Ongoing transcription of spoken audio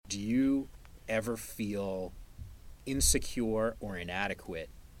ever feel insecure or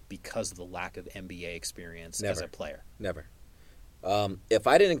inadequate because of the lack of NBA experience as a player? Never. If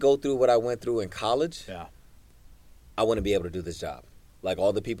I didn't go through what I went through in college, I wouldn't be able to do this job. Like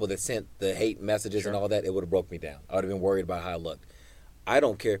all the people that sent the hate messages and all that, it would have broke me down. I would have been worried about how I looked. I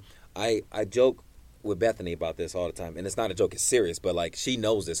don't care. I joke with Bethany about this all the time, and it's not a joke, it's serious, but like she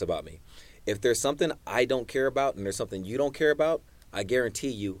knows this about me. If there's something I don't care about and there's something you don't care about, I guarantee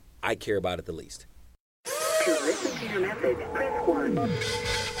you I care about it the least. To listen to your message, press 1.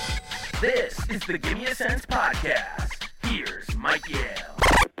 This is the Give Me a Sense podcast. Here's Mike Yale.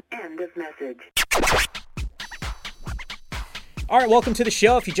 End of message. All right, welcome to the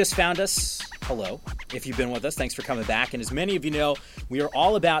show. If you just found us, hello. If you've been with us, thanks for coming back. And as many of you know, we are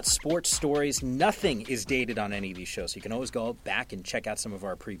all about sports stories. Nothing is dated on any of these shows. So you can always go back and check out some of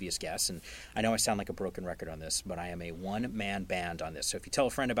our previous guests. And I know I sound like a broken record on this, but I am a one-man band on this. So if you tell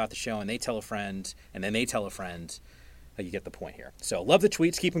a friend about the show and they tell a friend and then they tell a friend, you get the point here. So love the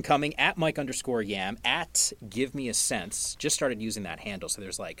tweets. Keep them coming. At Mike_Yam. At Give Me a Sense. Just started using that handle. So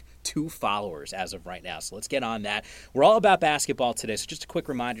there's like 2 followers as of right now. So let's get on that. We're all about basketball today. So just a quick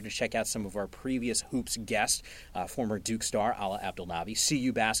reminder to check out some of our previous Hoops guests. Former Duke star Ala Abdelnaby.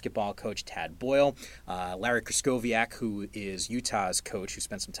 CU basketball coach Tad Boyle. Larry Kraskowiak, who is Utah's coach, who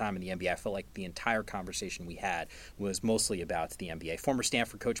spent some time in the NBA. I felt like the entire conversation we had was mostly about the NBA. Former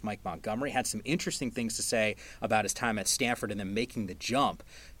Stanford coach Mike Montgomery had some interesting things to say about his time at Stanford and then making the jump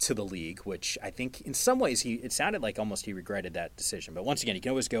to the league, which I think in some ways it sounded like almost he regretted that decision. But once again, you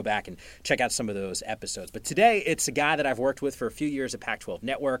can always go back and check out some of those episodes. But today, it's a guy that I've worked with for a few years at Pac-12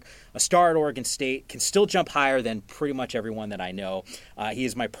 Network, a star at Oregon State, can still jump higher than pretty much everyone that I know. He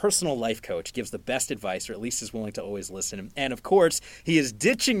is my personal life coach, gives the best advice, or at least is willing to always listen. And of course, he is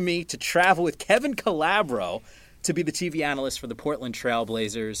ditching me to travel with Kevin Calabro to be the TV analyst for the Portland Trail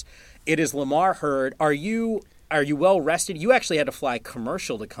Blazers. It is Lamar Hurd. Are you well rested? You actually had to fly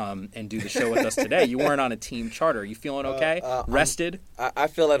commercial to come and do the show with us today. You weren't on a team charter. Are you feeling okay? Rested? I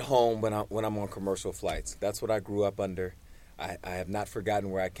feel at home when I'm on commercial flights. That's what I grew up under. I have not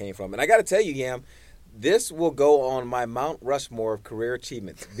forgotten where I came from. And I got to tell you, Yam, this will go on my Mount Rushmore of career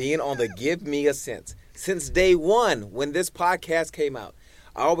achievements, being on the Give Me a Sense. Since day one, when this podcast came out,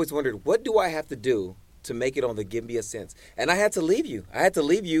 I always wondered, what do I have to do to make it on the Give Me a Sense? And I had to leave you. I had to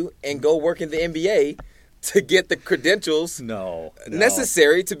leave you and go work in the NBA to get the credentials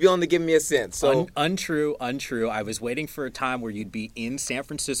necessary to be on the Give Me a Sense. So untrue. I was waiting for a time where you'd be in San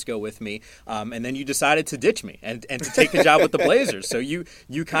Francisco with me, and then you decided to ditch me and to take the job with the Blazers. So you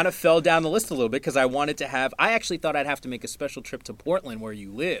kind of fell down the list a little bit because I wanted to have. I actually thought I'd have to make a special trip to Portland where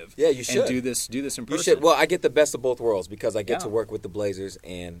you live. Yeah, you should. And do this in person. You should. Well, I get the best of both worlds because I get to work with the Blazers,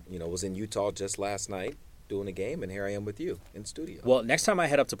 and was in Utah just last night doing a game, and here I am with you in studio. Well, next time I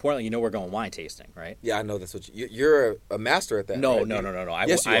head up to Portland, we're going wine tasting, right? Yeah, I know that's what you're a master at that. No. Right? No.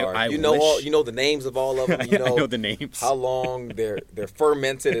 Yes, you are. You know the names of all of them. You I know the names. How long they're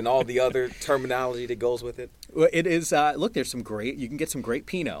fermented and all the other terminology that goes with it. Well, it is. Look, there's some great. You can get some great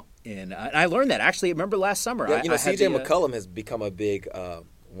Pinot in. And I learned that actually. Remember last summer? Yeah, CJ McCollum has become a big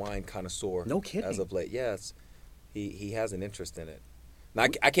wine connoisseur. No kidding. As of late, yes, he has an interest in it. Now,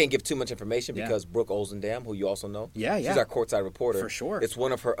 I can't give too much information because Brooke Olzendam, who you also know, she's our courtside reporter. For sure. It's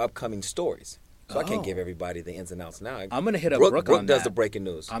one of her upcoming stories. So I can't give everybody the ins and outs now. I'm going to hit up Brooke on that. Brooke does the breaking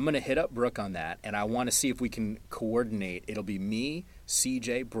news. I'm going to hit up Brooke on that, and I want to see if we can coordinate. It'll be me,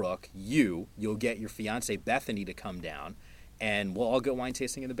 CJ, Brooke, you'll get your fiance Bethany to come down, and we'll all go wine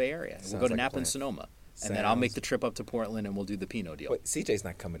tasting in the Bay Area. We'll go to Napa and Sonoma. And then I'll make the trip up to Portland, and we'll do the Pinot deal. Wait, CJ's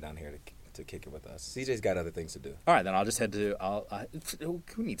not coming down here to kick it with us. CJ's got other things to do. All right, then I'll just head to.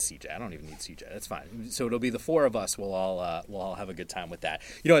 Who needs CJ? I don't even need CJ. That's fine. So it'll be the 4 of us. We'll all have a good time with that.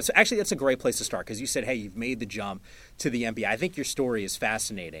 It's actually that's a great place to start because you said, hey, you've made the jump to the NBA. I think your story is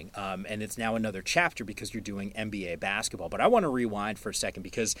fascinating, and it's now another chapter because you're doing NBA basketball. But I want to rewind for a second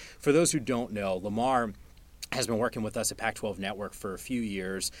because for those who don't know, Lamar has been working with us at Pac-12 Network for a few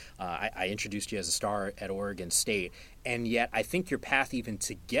years. I introduced you as a star at Oregon State, and yet I think your path even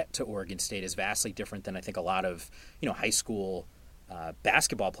to get to Oregon State is vastly different than I think a lot of high school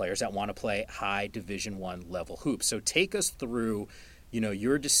basketball players that want to play high Division I level hoops. So take us through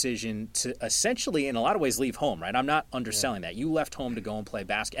your decision to essentially, in a lot of ways, leave home, right? I'm not underselling that. You left home to go and play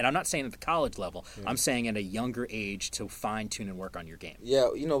basketball. And I'm not saying at the college level. I'm saying at a younger age to fine-tune and work on your game. Yeah,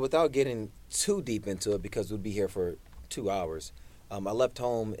 without getting too deep into it, because we'd be here for 2 hours, I left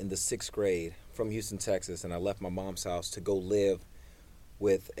home in the 6th grade from Houston, Texas, and I left my mom's house to go live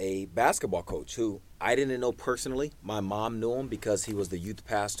with a basketball coach who I didn't know personally. My mom knew him because he was the youth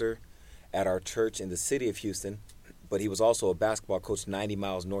pastor at our church in the city of Houston, but he was also a basketball coach 90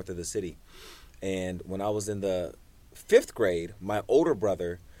 miles north of the city. And when I was in the 5th grade, my older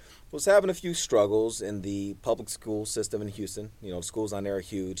brother was having a few struggles in the public school system in Houston. You know, schools on there are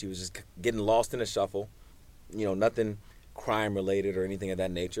huge. He was just getting lost in the shuffle. You know, nothing crime-related or anything of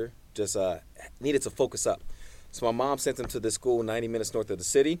that nature. Just needed to focus up. So my mom sent him to this school 90 minutes north of the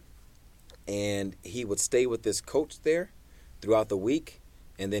city, and he would stay with this coach there throughout the week,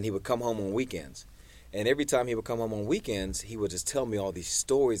 and then he would come home on weekends. And every time he would come home on weekends, he would just tell me all these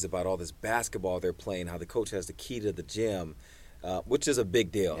stories about all this basketball they're playing, how the coach has the key to the gym, which is a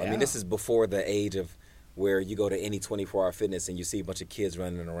big deal. Yeah. I mean, this is before the age of where you go to any 24-hour fitness and you see a bunch of kids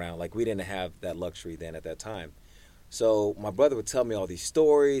running around. Like, we didn't have that luxury then at that time. So my brother would tell me all these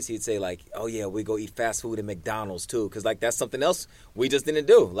stories. He'd say, like, oh, yeah, we go eat fast food at McDonald's, too, because, like, that's something else we just didn't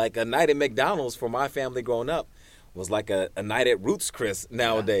do. Like, a night at McDonald's for my family growing up was like a night at Roots Chris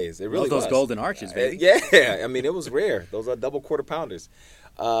nowadays. It really those was. golden arches, baby. Yeah, I mean, it was rare. Those are double quarter pounders.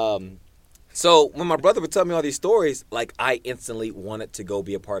 So when my brother would tell me all these stories, like, I instantly wanted to go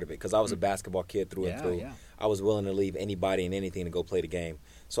be a part of it because I was a basketball kid through and through. Yeah. I was willing to leave anybody and anything to go play the game.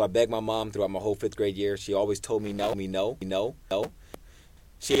 So I begged my mom throughout my whole 5th grade year. She always told me no.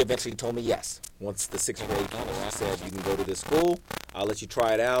 She eventually told me yes. Once the 6th grade came, she said, you can go to this school. I'll let you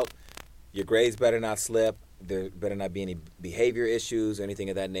try it out. Your grades better not slip. There better not be any behavior issues or anything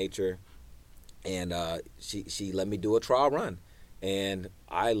of that nature. And she let me do a trial run. And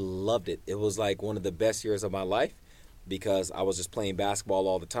I loved it. It was like one of the best years of my life because I was just playing basketball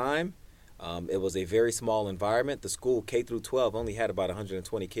all the time. It was a very small environment. The school, K through 12, only had about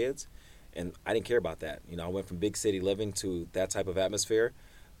 120 kids. And I didn't care about that. You know, I went from big city living to that type of atmosphere.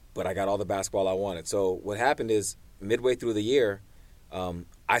 But I got all the basketball I wanted. So what happened is midway through the year,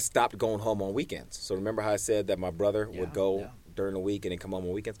 I stopped going home on weekends. So remember how I said that my brother would go during the week and then come home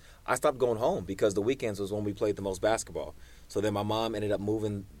on weekends? I stopped going home because the weekends was when we played the most basketball. So then my mom ended up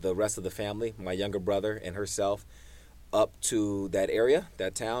moving the rest of the family, my younger brother and herself, up to that area,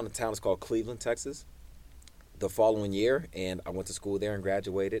 that town. The town is called Cleveland, Texas, the following year. And I went to school there and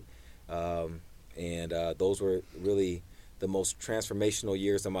graduated. And those were really the most transformational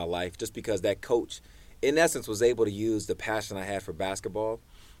years of my life just because that coach, in essence, was able to use the passion I had for basketball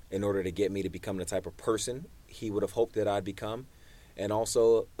in order to get me to become the type of person he would have hoped that I'd become, and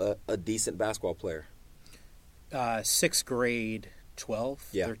also a decent basketball player. 6th grade, 12?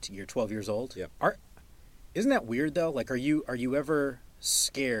 Yeah. 13, you're 12 years old? Yeah. Isn't that weird, though? Like, are you ever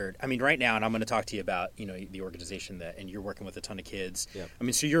scared? I mean, right now, and I'm going to talk to you about, you know, the organization and you're working with a ton of kids. Yeah. I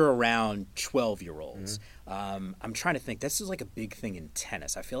mean, so you're around 12-year-olds. Mm-hmm. I'm trying to think. This is like a big thing in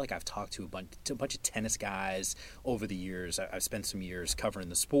tennis. I feel like I've talked to a bunch of tennis guys over the years. I've spent some years covering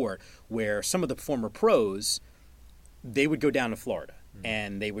the sport where some of the former pros, they would go down to Florida.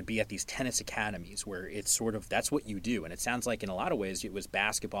 And they would be at these tennis academies where it's sort of that's what you do. And it sounds like in a lot of ways it was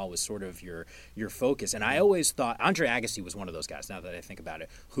basketball was sort of your focus. And I always thought Andre Agassi was one of those guys, now that I think about it,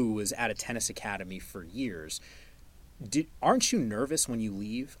 who was at a tennis academy for years. Aren't you nervous when you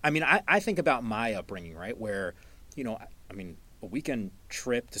leave? I mean, I think about my upbringing, right, where, you know, I mean, a weekend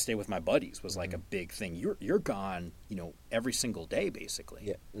trip to stay with my buddies was like a big thing. You're gone, you know, every single day basically.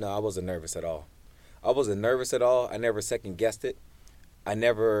 Yeah. No, I wasn't nervous at all. I never second-guessed it. I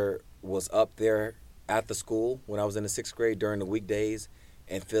never was up there at the school when I was in the 6th grade during the weekdays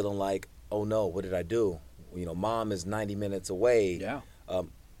and feeling like, oh, no, what did I do? You know, mom is 90 minutes away. Yeah.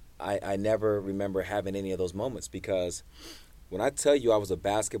 I never remember having any of those moments because when I tell you I was a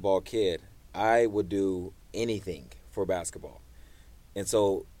basketball kid, I would do anything for basketball. And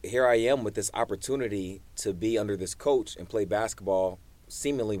so here I am with this opportunity to be under this coach and play basketball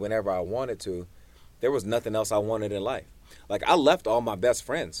seemingly whenever I wanted to. There was nothing else I wanted in life. Like, I left all my best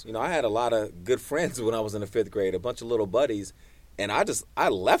friends. You know, I had a lot of good friends when I was in the 5th grade, a bunch of little buddies, and I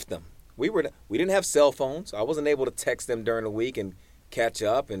left them. We didn't have cell phones. I wasn't able to text them during the week and catch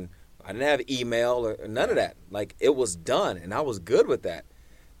up, and I didn't have email or none of that. Like, it was done, and I was good with that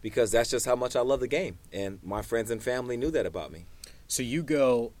because that's just how much I love the game, and my friends and family knew that about me. So you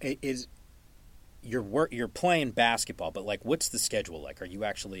you're playing basketball, but like, what's the schedule like? Are you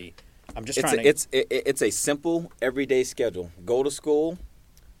actually? I'm just trying to. It's a simple everyday schedule. Go to school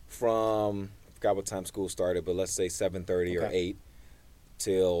from I forgot what time school started, but let's say 7:30 or 8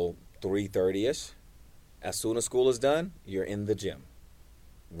 till 3:30ish. As soon as school is done, you're in the gym.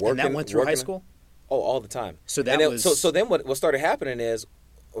 And that went through high school? Oh, all the time. So then what started happening is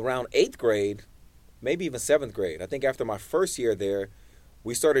around 8th grade, maybe even 7th grade. I think after my first year there,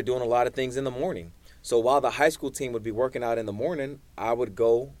 we started doing a lot of things in the morning. So while the high school team would be working out in the morning, I would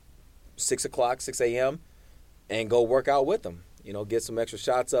go 6 a.m. and go work out with them. You know, get some extra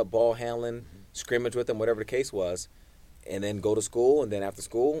shots up, ball handling, scrimmage with them, whatever the case was, and then go to school. And then after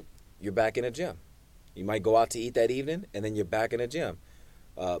school, you're back in a gym. You might go out to eat that evening, and then you're back in a gym.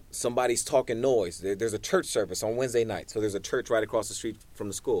 Somebody's talking noise. There's a church service on Wednesday night. So there's a church right across the street from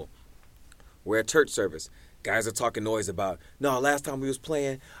the school. We're at church service. Guys are talking noise about, no, last time we was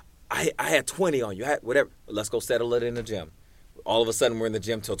playing, I had 20 on you. Whatever. Let's go settle it in the gym. All of a sudden, we're in the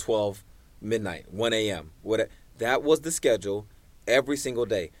gym till 12 midnight, 1 a.m. That was the schedule every single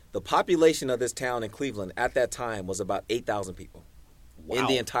day. The population of this town in Cleveland at that time was about 8,000 people in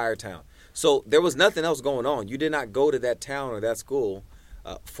the entire town. So there was nothing else going on. You did not go to that town or that school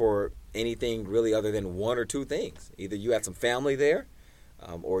for anything really other than one or two things. Either you had some family there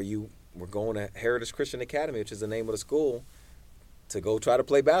or you were going to Heritage Christian Academy, which is the name of the school, to go try to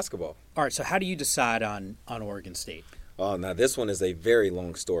play basketball. All right, so how do you decide on Oregon State? Oh, now this one is a very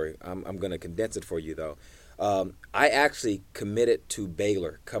long story. I'm going to condense it for you, though. I actually committed to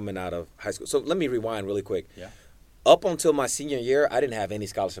Baylor coming out of high school. So let me rewind really quick. Yeah. Up until my senior year, I didn't have any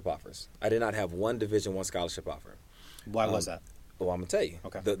scholarship offers. I did not have one Division I scholarship offer. Why was that? Well, I'm going to tell you.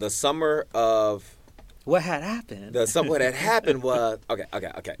 Okay. The summer of... What had happened? What had happened was...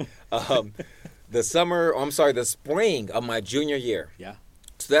 Okay. The spring of my junior year. Yeah.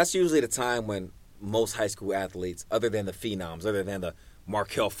 So that's usually the time when most high school athletes, other than the phenoms, other than the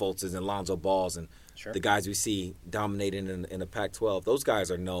Markelle Fultzes and Lonzo Balls and the guys we see dominating in the Pac-12, those guys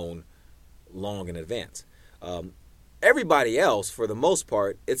are known long in advance. Everybody else, for the most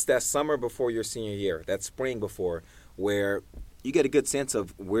part, it's that summer before your senior year, that spring before, where you get a good sense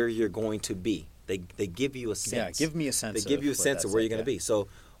of where you're going to be. They give you a sense. Yeah, give me a sense. They give you a sense of where you're going to be. So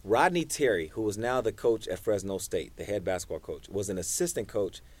Rodney Terry, who is now the coach at Fresno State, the head basketball coach, was an assistant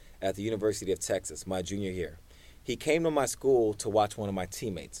coach at the University of Texas my junior year. He came to my school to watch one of my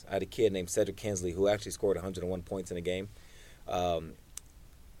teammates. I had a kid named Cedric Kinsley who actually scored 101 points in a game.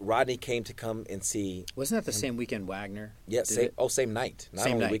 Rodney came to come and see. Wasn't that the same weekend Wagner? Yeah, same night. Not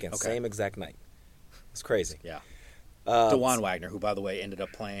same only night? weekend, Okay. same exact night. It's crazy. Yeah. DeJuan Wagner, who, by the way, ended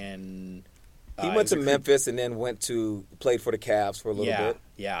up playing. He went to Memphis and then played for the Cavs for a little bit.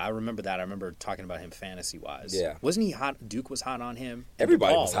 Yeah, I remember that. I remember talking about him fantasy-wise. Yeah. Wasn't he hot? Duke was hot on him.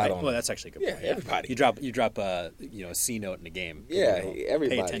 Everybody was hot on him. Well, that's actually a good point. Yeah, everybody. You drop a C note in the game. Yeah,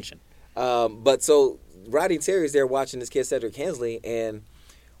 everybody. Pay attention. But so Rodney Terry's there watching this kid Cedric Kinsley, and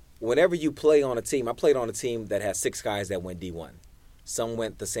whenever you play on a team, I played on a team that had 6 guys that went D1. Some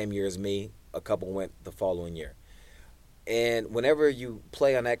went the same year as me. A couple went the following year. And whenever you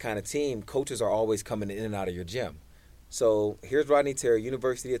play on that kind of team, coaches are always coming in and out of your gym. So here's Rodney Terry,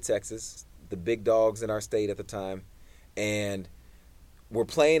 University of Texas, the big dogs in our state at the time. And we're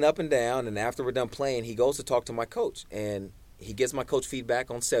playing up and down, and after we're done playing, he goes to talk to my coach. And he gives my coach feedback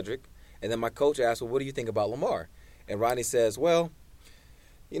on Cedric. And then my coach asks, well, what do you think about Lamar? And Rodney says, well,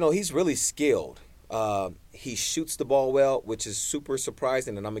 he's really skilled. He shoots the ball well, which is super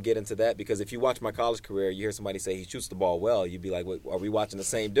surprising, and I'm going to get into that because if you watch my college career, you hear somebody say he shoots the ball well, you'd be like, wait, are we watching the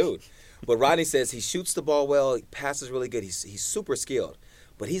same dude? But Rodney says he shoots the ball well, he passes really good, he's super skilled,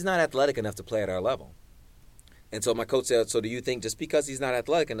 but he's not athletic enough to play at our level. And so my coach said, so do you think just because he's not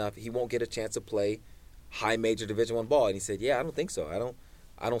athletic enough, he won't get a chance to play high major Division I ball? And he said, yeah, I don't think so.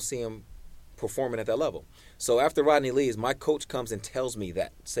 I don't see him performing at that level. So after Rodney leaves, my coach comes and tells me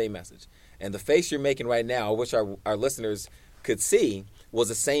that same message. And the face you're making right now, I wish our listeners could see, was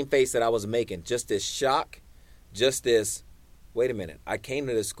the same face that I was making. Just this shock, just this, wait a minute. I came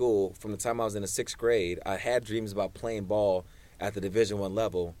to this school from the time I was in the 6th grade. I had dreams about playing ball at the Division I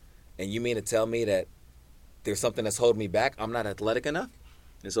level. And you mean to tell me that there's something that's holding me back? I'm not athletic enough?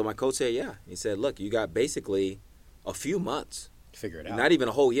 And so my coach said, yeah. He said, look, you got basically a few months. Figure it out. Not even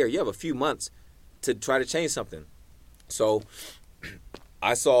a whole year. You have a few months to try to change something. So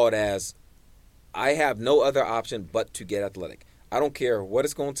I saw it as, I have no other option but to get athletic. I don't care what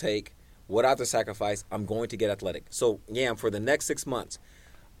it's going to take, what I have to sacrifice, I'm going to get athletic. So, for the next 6 months,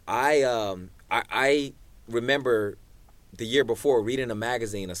 I remember the year before reading a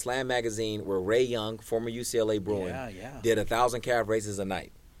magazine, a slam magazine, where Ray Young, former UCLA Bruin, did 1,000 calf raises a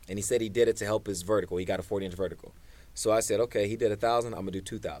night. And he said he did it to help his vertical. He got a 40-inch vertical. So I said, okay, he did 1,000, I'm going to do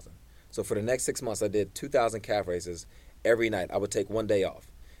 2,000. So for the next 6 months, I did 2,000 calf raises every night. I would take one day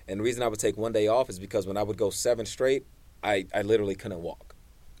off. And the reason I would take one day off is because when I would go 7 straight, I literally couldn't walk.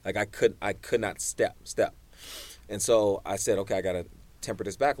 Like I could not step. And so I said, okay, I got to temper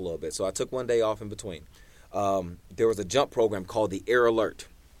this back a little bit. So I took one day off in between. There was a jump program called the Air Alert,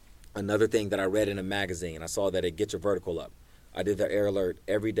 another thing that I read in a magazine. I saw that it get your vertical up. I did the Air Alert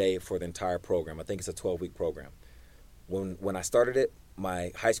every day for the entire program. I think it's a 12-week program. When I started it,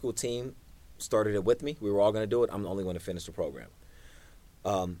 my high school team started it with me. We were all going to do it. I'm the only one to finish the program.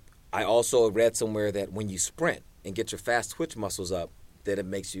 I also read somewhere that when you sprint and get your fast twitch muscles up, that it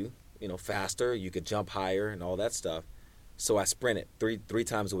makes you faster. You could jump higher and all that stuff. So I sprinted three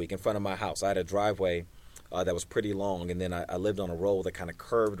times a week in front of my house. I had a driveway that was pretty long, and then I lived on a road that kind of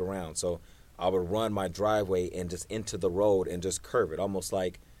curved around. So I would run my driveway and just into the road and just curve it, almost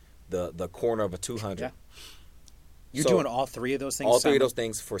like the corner of a 200. Yeah. You're doing all three of those things? All three of those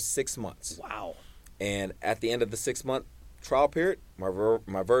things for 6 months. Wow. And at the end of the 6-month trial period,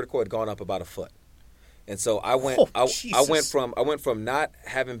 my vertical had gone up about a foot. And so I went from not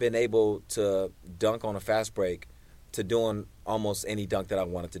having been able to dunk on a fast break to doing almost any dunk that I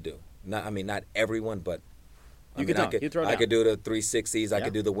wanted to do. Not everyone, but I could do the 360s, I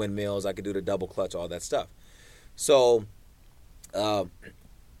could do the windmills, I could do the double clutch, all that stuff. So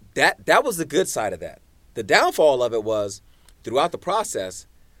that was the good side of that. The downfall of it was throughout the process,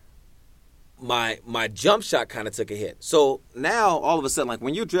 my jump shot kind of took a hit. So now all of a sudden, like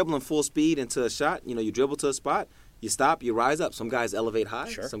when you're dribbling full speed into a shot, you dribble to a spot, you stop, you rise up. Some guys elevate high,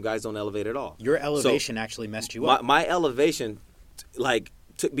 sure. Some guys don't elevate at all. Your elevation actually messed you up. My elevation,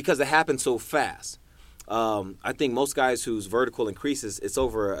 because it happened so fast. I think most guys whose vertical increases, it's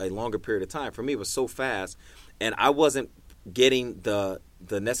over a longer period of time. For me, it was so fast, and I wasn't getting the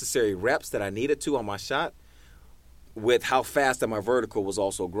necessary reps that I needed to on my shot with how fast that my vertical was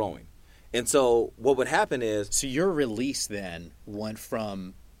also growing. And so what would happen is... So your release then went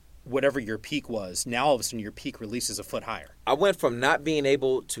from whatever your peak was, now all of a sudden your peak release is a foot higher. I went from not being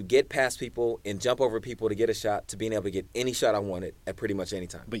able to get past people and jump over people to get a shot to being able to get any shot I wanted at pretty much any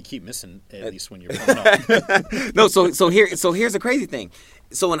time. But you keep missing at least when you're pulling up. No, so here's the crazy thing.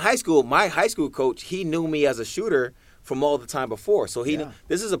 So in high school, my high school coach, he knew me as a shooter from all the time before. So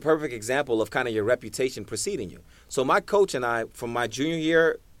this is a perfect example of kind of your reputation preceding you. So my coach and I, from my junior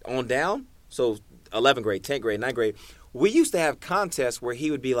year on down, so 11th grade, 10th grade, 9th grade, we used to have contests where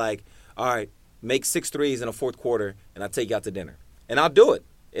he would be like, all right, make 6 threes in the fourth quarter, and I'll take you out to dinner. And I'll do it.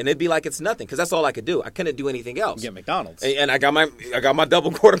 And it'd be like it's nothing, because that's all I could do. I couldn't do anything else. Get McDonald's. And I got my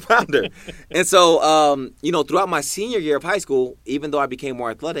double quarter pounder. And so, throughout my senior year of high school, even though I became more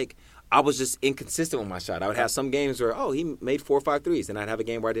athletic, I was just inconsistent with my shot. I would have some games where, he made 4 or 5 threes, and I'd have a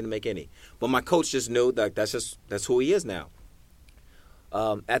game where I didn't make any. But my coach just knew that that's who he is now.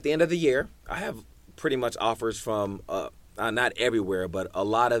 At the end of the year, I have pretty much offers from not everywhere, but a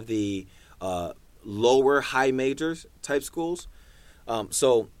lot of the lower high majors type schools.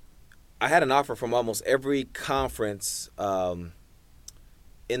 So I had an offer from almost every conference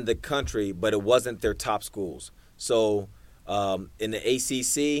in the country, but it wasn't their top schools. So in the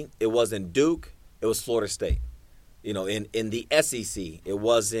ACC, it wasn't Duke, it was Florida State. In the SEC, it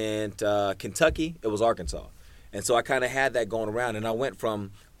wasn't Kentucky, it was Arkansas. And so I kind of had that going around, and I went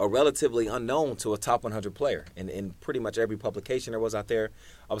from a relatively unknown to a top 100 player. And in pretty much every publication there was out there,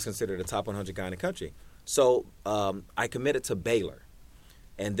 I was considered a top 100 guy in the country. So I committed to Baylor.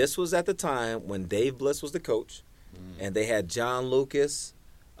 And this was at the time when Dave Bliss was the coach, and they had John Lucas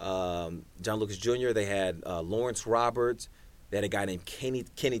Jr., they had Lawrence Roberts, they had a guy named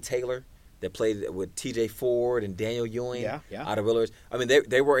Kenny Taylor that played with T.J. Ford and Daniel Ewing out of Willers. I mean,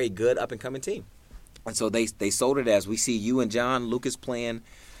 they were a good up-and-coming team. And so they sold it as we see you and John Lucas playing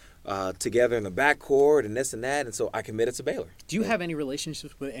together in the backcourt and this and that. And so I committed to Baylor. Do you have any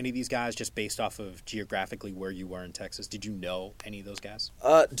relationships with any of these guys just based off of geographically where you were in Texas? Did you know any of those guys?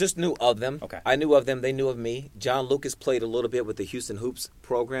 Just knew of them. Okay. I knew of them. They knew of me. John Lucas played a little bit with the Houston Hoops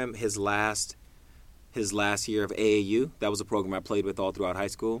program his last year of AAU. That was a program I played with all throughout high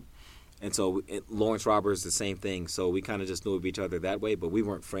school. And so Lawrence Roberts, the same thing. So we kind of just knew of each other that way, but we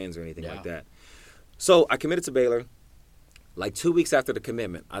weren't friends or anything like that. So I committed to Baylor. Like 2 weeks after the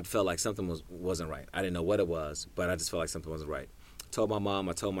commitment, I felt like something wasn't right. I didn't know what it was, but I just felt like something wasn't right. I told my mom,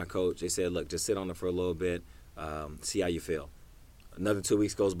 I told my coach. They said, look, just sit on it for a little bit, see how you feel. Another 2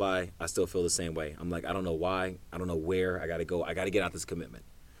 weeks goes by, I still feel the same way. I'm like, I don't know why, I don't know where, I got to go. I got to get out this commitment.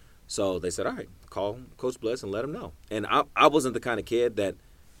 So they said, all right, call Coach Bliss and let him know. And I wasn't the kind of kid that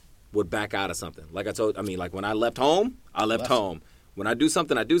would back out of something. Like when I left home, I left home. When I do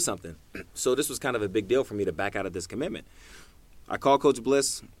something, I do something. So this was kind of a big deal for me to back out of this commitment. I called Coach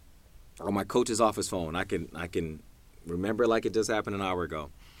Bliss on my coach's office phone. I can remember like it just happened an hour ago.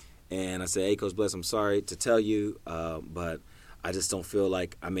 And I said, hey, Coach Bliss, I'm sorry to tell you, but I just don't feel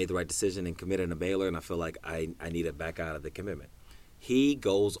like I made the right decision and committed to Baylor, and I feel like I need to back out of the commitment. He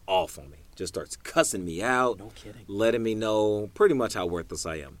goes off on me, just starts cussing me out, no kidding, letting me know pretty much how worthless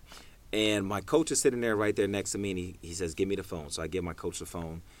I am. And my coach is sitting there right there next to me, and he says, give me the phone. So I give my coach the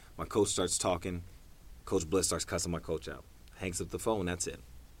phone. My coach starts talking. Coach Bliss starts cussing my coach out. Hangs up the phone. That's it.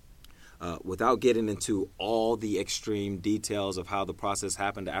 Without getting into all the extreme details of how the process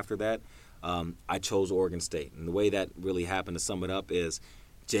happened after that, I chose Oregon State. And the way that really happened, to sum it up, is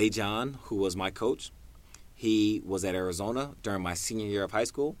Jay John, who was my coach, he was at Arizona during my senior year of high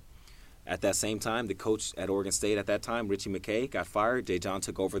school. At that same time, the coach at Oregon State at that time, Richie McKay, got fired. Jay John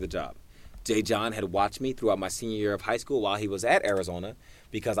took over the job. Jay John had watched me throughout my senior year of high school while he was at Arizona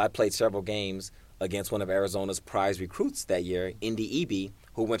because I played several games against one of Arizona's prize recruits that year, Indy Eby,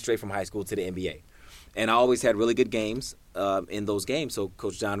 who went straight from high school to the NBA. And I always had really good games in those games, so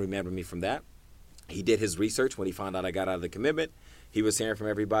Coach John remembered me from that. He did his research when he found out I got out of the commitment. He was hearing from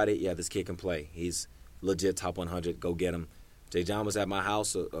everybody, yeah, this kid can play. He's legit top 100. Go get him. Jay John was at my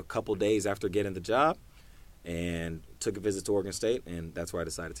house a couple days after getting the job and took a visit to Oregon State, and that's where I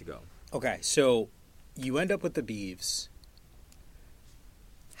decided to go. Okay, so you end up with the Beavs.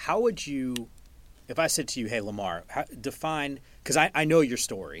 How would you, if I said to you, hey, Lamar, define, because I know your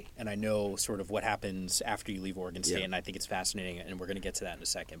story, and I know sort of what happens after you leave Oregon State, and I think it's fascinating, and we're going to get to that in a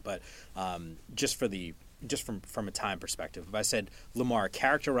second. But just from a time perspective, if I said, Lamar,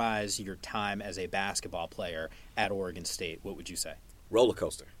 characterize your time as a basketball player at Oregon State, what would you say? Roller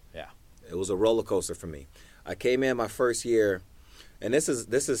coaster. Yeah. It was a roller coaster for me. I came in my first year, and this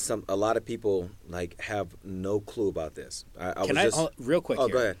is a lot of people have no clue about this. Real quick here.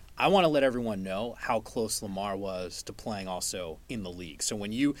 Go ahead. I want to let everyone know how close Lamar was to playing also in the league. So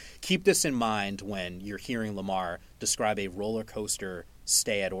when you keep this in mind when you're hearing Lamar describe a roller coaster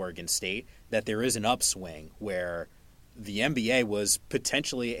stay at Oregon State, that there is an upswing where the NBA was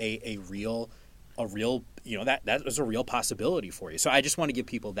potentially a real that was a real possibility for you. So I just want to give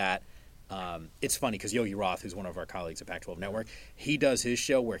people that. It's funny because Yogi Roth, who's one of our colleagues at Pac-12 Network, he does his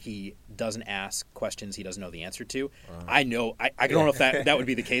show where he doesn't ask questions he doesn't know the answer to. I don't know if that would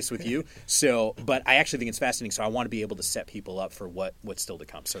be the case with you. So, but I actually think it's fascinating. So I want to be able to set people up for what's still to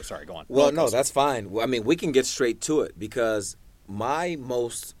come. So sorry, go on. Well, no, that's fine. I mean, we can get straight to it because my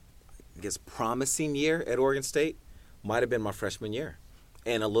most, promising year at Oregon State might have been my freshman year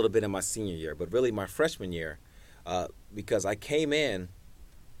and a little bit in my senior year, but really my freshman year because I came in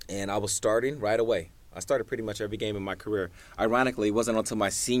and I was starting right away. I started pretty much every game in my career. Ironically, it wasn't until my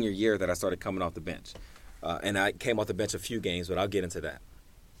senior year that I started coming off the bench. And I came off the bench a few games, but I'll get into that.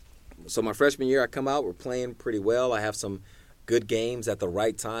 So my freshman year, I come out, we're playing pretty well. I have some good games at the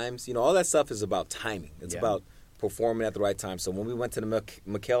right times. All that stuff is about timing. It's about performing at the right time. So when we went to the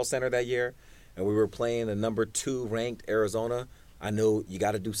McKell Center that year and we were playing the number 2 ranked Arizona, I knew you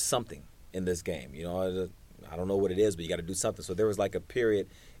got to do something in this game. I don't know what it is, but you got to do something. So there was a period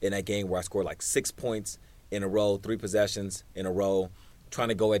in that game where I scored 6 points in a row, 3 possessions in a row, trying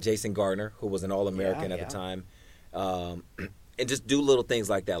to go at Jason Gardner, who was an All-American at the time, and just do little things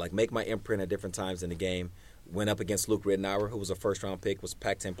like that, make my imprint at different times in the game. Went up against Luke Ridnour, who was a first-round pick, was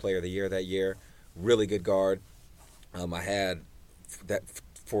Pac-10 Player of the Year that year, really good guard. I had that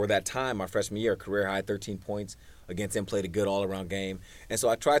for that time, my freshman year, career high 13 points against him, played a good all-around game. And so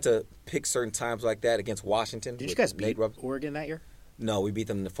I tried to pick certain times like that against Washington. Did you guys beat Oregon that year? No, we beat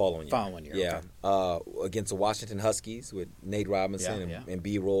them the following year. Yeah. Okay. Against the Washington Huskies with Nate Robinson and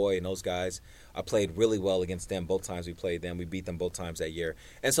B. Roy and those guys. I played really well against them both times we played them. We beat them both times that year.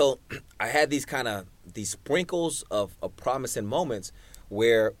 And so I had these sprinkles of promising moments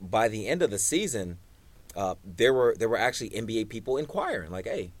where by the end of the season, there were actually NBA people inquiring,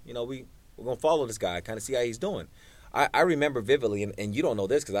 hey, we're going to follow this guy, kind of see how he's doing. I remember vividly, and you don't know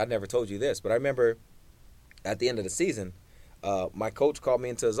this because I never told you this, but I remember at the end of the season, my coach called me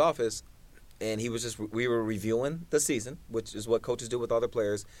into his office, and we were reviewing the season, which is what coaches do with other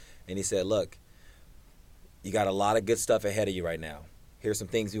players, and he said, look, you got a lot of good stuff ahead of you right now. Here's some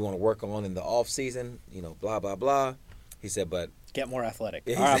things you want to work on in the off season, blah, blah, blah. He said, but get more athletic.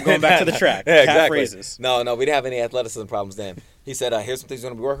 All right, I'm going back to the track. Yeah, exactly. Phrases. No, we didn't have any athleticism problems then. He said, here's some things you're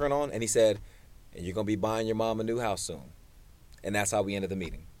going to be working on. And he said, and you're going to be buying your mom a new house soon. And that's how we ended the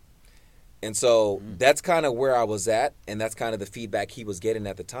meeting. And so that's kind of where I was at, and that's kind of the feedback he was getting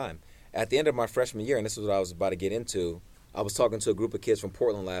at the time. At the end of my freshman year, and this is what I was about to get into, I was talking to a group of kids from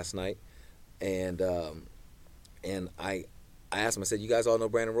Portland last night, and I asked them, I said, you guys all know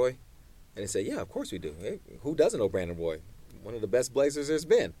Brandon Roy? And they said, yeah, of course we do. Hey, who doesn't know Brandon Roy? One of the best Blazers there's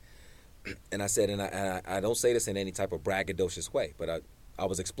been. And I said, and I don't say this in any type of braggadocious way, but I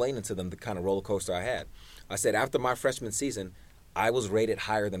was explaining to them the kind of roller coaster I had. I said, after my freshman season, I was rated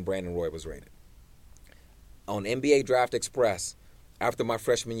higher than Brandon Roy was rated. On NBA Draft Express, after my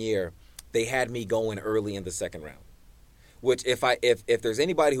freshman year, they had me going early in the second round. Which if there's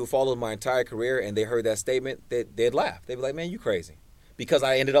anybody who followed my entire career and they heard that statement, they'd laugh. They'd be like, man, you crazy. Because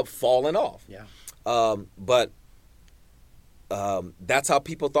I ended up falling off. Yeah. But that's how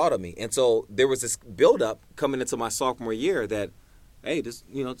people thought of me. And so there was this buildup coming into my sophomore year that hey, this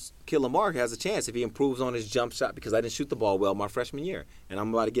kid Lamar has a chance if he improves on his jump shot because I didn't shoot the ball well my freshman year, and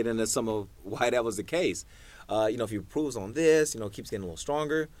I'm about to get into some of why that was the case. If he improves on this, keeps getting a little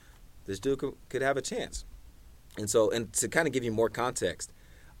stronger, this dude could have a chance. And to kind of give you more context,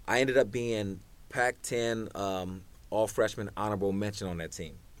 I ended up being Pac-10 all-freshman honorable mention on that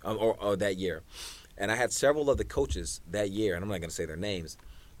team or that year. And I had several of the coaches that year, and I'm not going to say their names,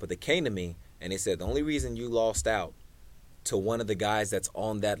 but they came to me and they said, the only reason you lost out to one of the guys that's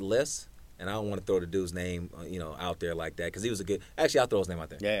on that list, and I don't want to throw the dude's name out there like that because he was a good – actually, I'll throw his name out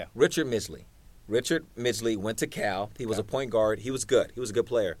there. Yeah. Richard Midgley. Richard Midgley went to Cal. He was a point guard. He was good. He was a good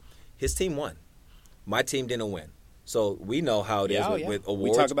player. His team won. My team didn't win. So we know how it is with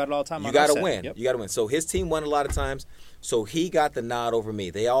awards. We talk about it all the time. You got to win. Yep. You got to win. So his team won a lot of times. So he got the nod over me.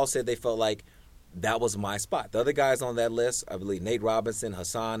 They all said they felt like that was my spot. The other guys on that list, I believe Nate Robinson,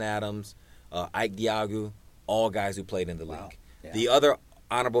 Hassan Adams, Ike Diagu, all guys who played in the league. Yeah. The other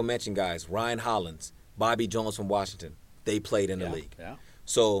honorable mention guys, Ryan Hollins, Bobby Jones from Washington, they played in the league. Yeah.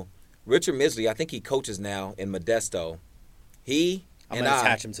 So Richard Midgley, I think he coaches now in Modesto. I'm going to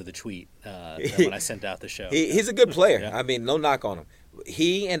attach him to the tweet when I sent out the show. He's a good player. Yeah. I mean, no knock on him.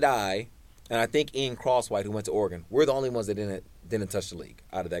 He and I think Ian Crosswhite, who went to Oregon, we're the only ones that didn't touch the league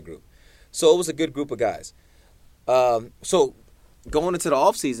out of that group. So it was a good group of guys. So going into the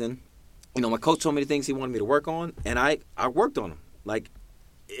offseason, my coach told me the things he wanted me to work on, and I worked on them. Like,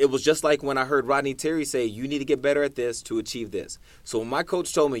 it was just like when I heard Rodney Terry say, you need to get better at this to achieve this. So when my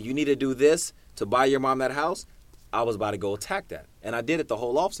coach told me, you need to do this to buy your mom that house, I was about to go attack that. And I did it the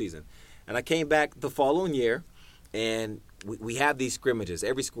whole offseason. And I came back the following year, and we have these scrimmages.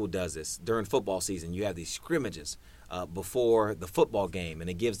 Every school does this. During football season, you have these scrimmages before the football game, and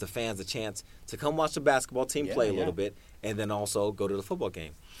it gives the fans a chance to come watch the basketball team play a little bit and then also go to the football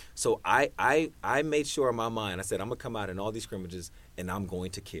game. So I made sure in my mind, I said, I'm going to come out in all these scrimmages, and I'm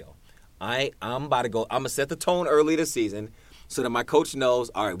going to kill. I'm about to go. I'm going to set the tone early this season so that my coach knows,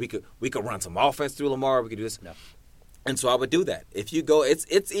 all right, we could run some offense through Lamar. We could do this. No. And so I would do that. If you go,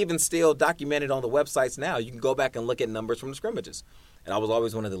 it's even still documented on the websites now. You can go back and look at numbers from the scrimmages. And I was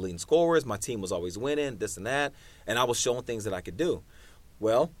always one of the leading scorers. My team was always winning, this and that. And I was showing things that I could do.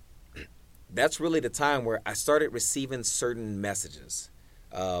 Well, that's really the time where I started receiving certain messages,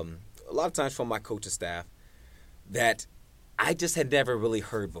 a lot of times from my coaching staff, that I just had never really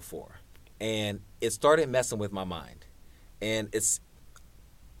heard before. And it started messing with my mind. And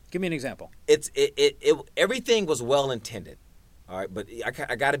give me an example. Everything was well intended, all right. But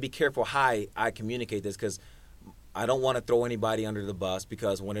I got to be careful how I communicate this because I don't want to throw anybody under the bus.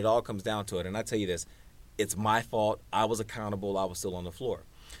 Because when it all comes down to it, and I tell you this, it's my fault. I was accountable. I was still on the floor.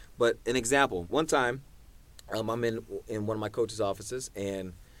 But an example: one time, I'm in one of my coach's offices,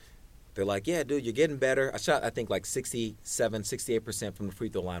 and they're like, "Yeah, dude, you're getting better." I shot, I think, like 68% from the free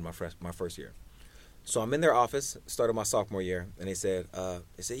throw line my first year. So I'm in their office, started my sophomore year, and they said,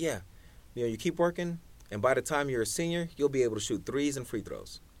 yeah, you keep working, and by the time you're a senior, you'll be able to shoot threes and free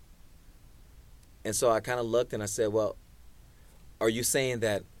throws. And so I kind of looked and I said, well, are you saying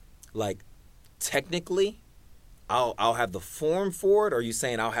that, like, technically I'll have the form for it, or are you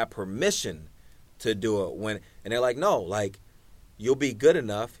saying I'll have permission to do it? And they're like, no, like, you'll be good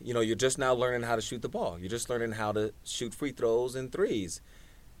enough. You're just now learning how to shoot the ball. You're just learning how to shoot free throws and threes.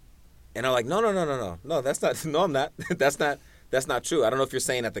 And I'm like, no, that's not. No, I'm not. That's not true. I don't know if you're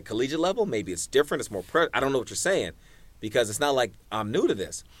saying at the collegiate level, maybe it's different. It's more. I don't know what you're saying, because it's not like I'm new to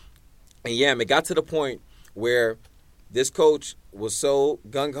this. And it got to the point where this coach was so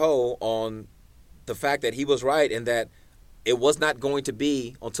gung ho on the fact that he was right and that it was not going to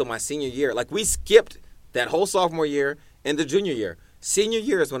be until my senior year. Like, we skipped that whole sophomore year and the junior year. Senior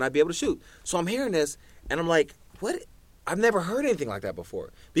year is when I'd be able to shoot. So I'm hearing this, and I'm like, what? I've never heard anything like that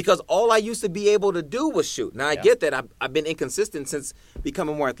before, because all I used to be able to do was shoot. Now, I get that I've been inconsistent since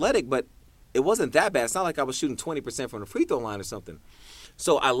becoming more athletic, but it wasn't that bad. It's not like I was shooting 20% from the free throw line or something.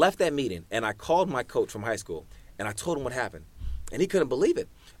 So I left that meeting, and I called my coach from high school, and I told him what happened. And he couldn't believe it.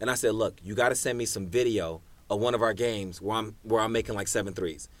 And I said, look, you got to send me some video of one of our games where I'm making like 7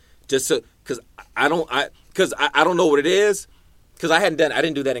 threes. Just so, because I don't know what it is. Because I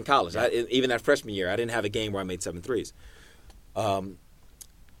didn't do that in college. Even that freshman year, I didn't have a game where I made 7 threes. I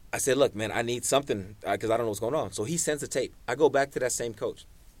said, look, man, I need something because I don't know what's going on. So he sends the tape. I go back to that same coach.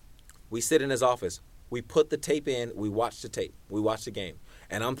 We sit in his office. We put the tape in. We watch the tape. We watch the game.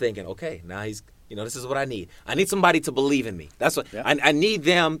 And I'm thinking, okay, now he's, this is what I need. I need somebody to believe in me. That's what I need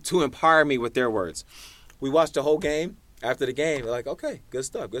them to empower me with their words. We watched the whole game. After the game, we're like, okay, good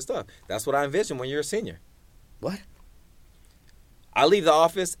stuff, good stuff. That's what I envision when you're a senior. What? I leave the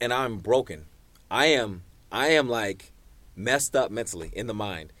office and I'm broken. I am like, messed up mentally in the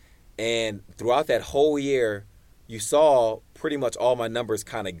mind. And throughout that whole year, you saw pretty much all my numbers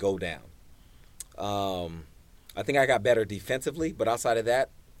kind of go down. I think I got better defensively, but outside of that,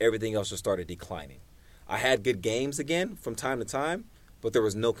 everything else just started declining. I had good games again from time to time, but there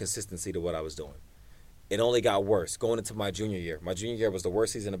was no consistency to what I was doing. It only got worse going into my junior year. My junior year was the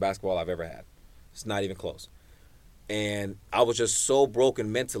worst season of basketball I've ever had. It's not even close. And I was just so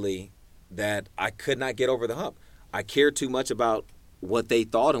broken mentally that I could not get over the hump. I cared too much about what they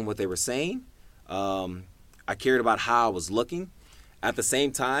thought and what they were saying. I cared about how I was looking. At the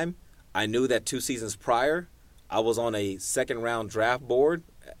same time, I knew that 2 seasons prior, I was on a second-round draft board,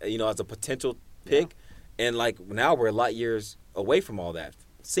 as a potential pick. Yeah. And, now we're a lot years away from all that,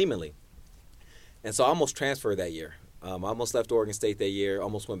 seemingly. And so I almost transferred that year. I almost left Oregon State that year,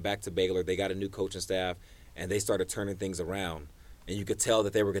 almost went back to Baylor. They got a new coaching staff, and they started turning things around. And you could tell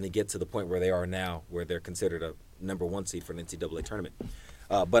that they were going to get to the point where they are now, where they're considered a number 1 seed for an NCAA tournament.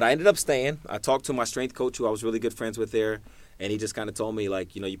 But I ended up staying. I talked to my strength coach, who I was really good friends with there, and he just kind of told me,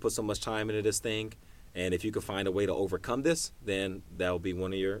 you put so much time into this thing, and if you could find a way to overcome this, then that will be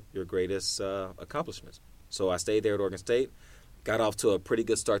one of your greatest accomplishments. So I stayed there at Oregon State, got off to a pretty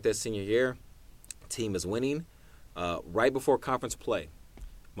good start that senior year. Team is winning. Right before conference play,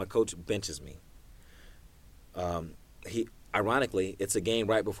 my coach benches me. Ironically, it's a game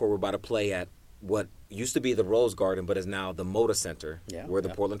right before we're about to play at what used to be the Rose Garden, but is now the Moda Center, where the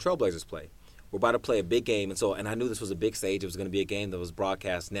Portland Trailblazers play. We're about to play a big game, and I knew this was a big stage. It was going to be a game that was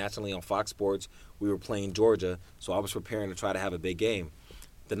broadcast nationally on Fox Sports. We were playing Georgia, so I was preparing to try to have a big game.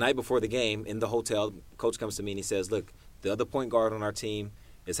 The night before the game, in the hotel, coach comes to me and he says, "Look, the other point guard on our team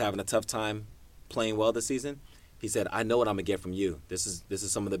is having a tough time playing well this season." He said, "I know what I'm going to get from you. This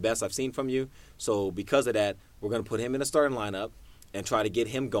is some of the best I've seen from you. So because of that, we're going to put him in the starting lineup and try to get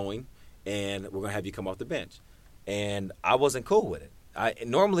him going, and we're going to have you come off the bench." And I wasn't cool with it.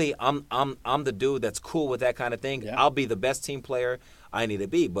 Normally I'm the dude that's cool with that kind of thing. Yeah. I'll be the best team player I need to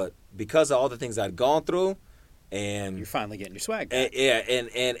be, but because of all the things I'd gone through, and you're finally getting your swag back.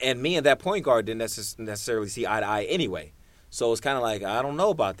 And me and that point guard didn't necessarily see eye to eye anyway. So it's kind of like, I don't know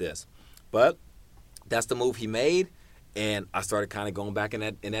about this, but that's the move he made, and I started kind of going back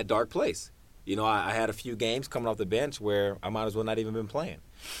in that dark place. I had a few games coming off the bench where I might as well not even been playing.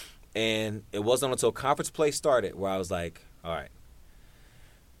 And it wasn't until conference play started where I was like, all right,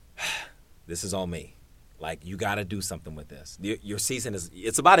 this is on me. You got to do something with this. Your season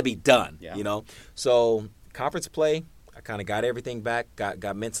it's about to be done, So conference play, I kind of got everything back,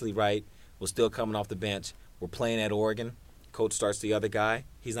 got mentally right, was still coming off the bench. We're playing at Oregon. Coach starts the other guy.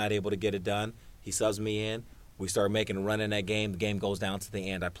 He's not able to get it done. He subs me in. We start making a run in that game. The game goes down to the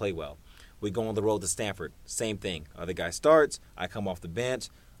end. I play well. We go on the road to Stanford. Same thing. Other guy starts. I come off the bench.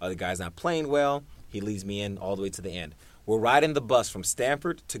 Other guy's not playing well. He leaves me in all the way to the end. We're riding the bus from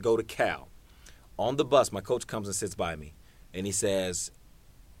Stanford to go to Cal. On the bus, my coach comes and sits by me, and he says,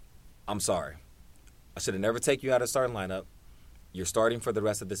 "I'm sorry. I should have never taken you out of the starting lineup. You're starting for the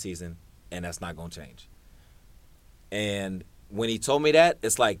rest of the season, and that's not going to change." And when he told me that,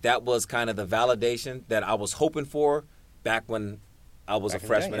 it's like that was kind of the validation that I was hoping for back when I was a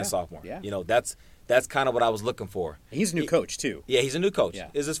freshman and sophomore. Yeah. That's kind of what I was looking for. He's a new coach, too. Yeah, he's a new coach. Yeah.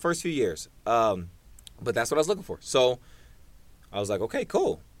 It's his first few years. But that's what I was looking for. So I was like, okay,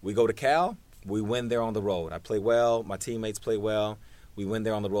 cool. We go to Cal. We win there on the road. I play well. My teammates play well. We win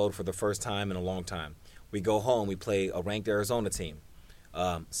there on the road for the first time in a long time. We go home. We play a ranked Arizona team.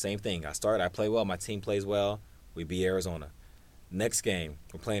 Same thing. I play well. My team plays well. We beat Arizona. Next game,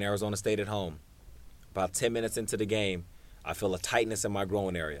 we're playing Arizona State at home. About 10 minutes into the game, I feel a tightness in my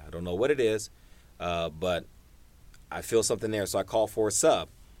groin area. I don't know what it is, but I feel something there, so I call for a sub.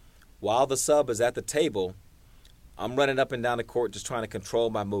 While the sub is at the table, I'm running up and down the court just trying to control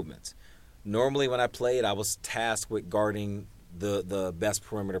my movements. Normally when I played, I was tasked with guarding the best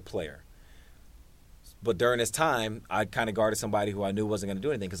perimeter player. But during this time, I kind of guarded somebody who I knew wasn't going to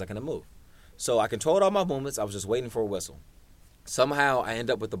do anything because I couldn't move. So I controlled all my movements. I was just waiting for a whistle. Somehow I end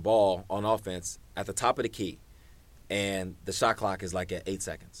up with the ball on offense at the top of the key, and the shot clock is at 8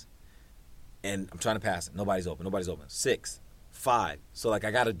 seconds. And I'm trying to pass it. Nobody's open. 6, 5. So, I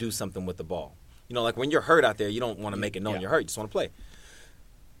got to do something with the ball. When you're hurt out there, you don't want to make it known you're hurt. You just want to play.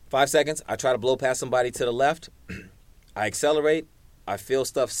 5 seconds. I try to blow past somebody to the left. I accelerate. I feel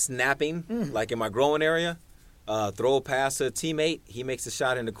stuff snapping, in my groin area. Throw a pass to a teammate. He makes a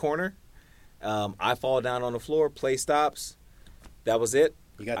shot in the corner. I fall down on the floor. Play stops. That was it.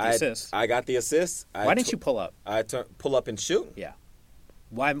 You got the assist. I got the assist. Why didn't you pull up? I pull up and shoot. Yeah.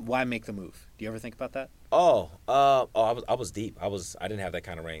 Why make the move? Do you ever think about that? I was deep. I didn't have that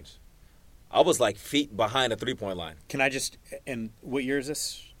kind of range. I was like feet behind the 3-point line. Can I just – and what year is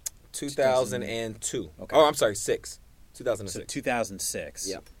this? 2002. Okay. Oh, I'm sorry, 2006. So 2006.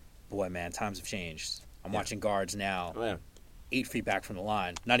 Yep. Boy, man, times have changed. I'm watching guards now, Oh, yeah. 8 feet back from the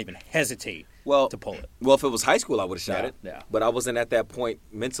line, not even hesitate Well, to pull it. Well, if it was high school, I would have shot Yeah, it. yeah. But I wasn't at that point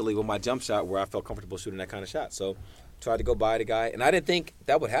mentally with my jump shot where I felt comfortable shooting that kind of shot. So tried to go by the guy, and I didn't think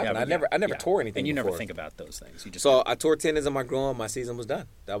that would happen. I never tore anything. And you before. never think about those things. You just So I tore tendons in my groin. My season was done.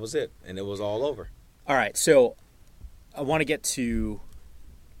 That was it, and it was all over. All right, so I want to get to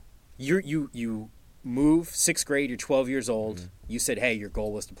you move 6th grade. You're 12 years old. Mm-hmm. You said, hey, your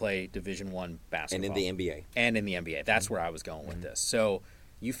goal was to play Division I basketball. And in the NBA. And in the NBA. That's where I was going with this. So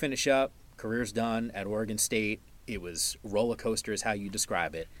you finish up, career's done at Oregon State. It was roller coaster is how you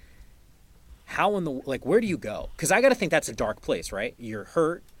describe it. How in the where do you go? Because I got to think that's a dark place, right? You're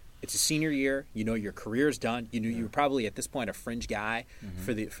hurt. It's a senior year. You know your career's done. You knew you were probably at this point a fringe guy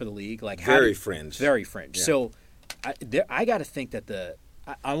for the league. Like Very fringe. Very fringe. Yeah. So I got to think that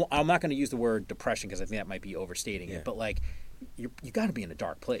I'm not going to use the word depression because I think that might be overstating it. But you got to be in a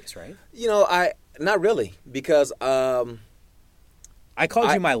dark place, right? Not really, because I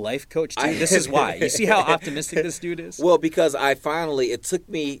called you my life coach too. This is why. You see how optimistic this dude is? Well, because it took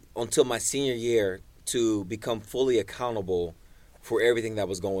me until my senior year to become fully accountable for everything that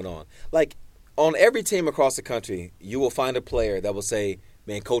was going on. Like, on every team across the country, you will find a player that will say,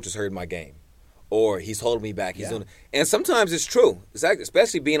 man, coach has heard my game. Or he's holding me back. He's doing, and sometimes it's true.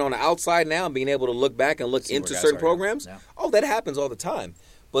 Especially being on the outside now and being able to look back and look into certain programs. Yeah. Oh, that happens all the time.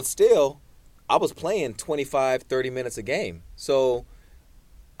 But still, I was playing 25, 30 minutes a game. So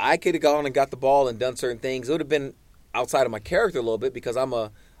I could have gone and got the ball and done certain things. It would have been outside of my character a little bit because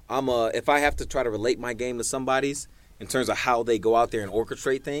if I have to try to relate my game to somebody's in terms of how they go out there and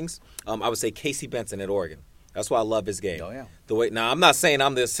orchestrate things, I would say Casey Benson at Oregon. That's why I love his game. Oh, yeah. Now, I'm not saying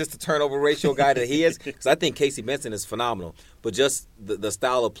I'm the assist-to-turnover ratio guy that he is, because I think Casey Benson is phenomenal. But just the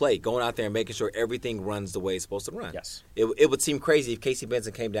style of play, going out there and making sure everything runs the way it's supposed to run. Yes. It would seem crazy if Casey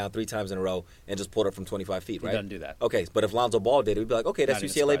Benson came down 3 times in a row and just pulled up from 25 feet, right? He doesn't do that. Okay, but if Lonzo Ball did it, we'd be like, okay, that's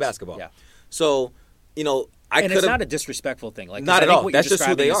UCLA basketball. Yeah. So, and it's not a disrespectful thing. Like, not at all. That's just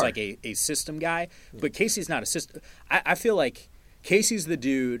who they are. Like a system guy, but Casey's not a system. I feel like Casey's the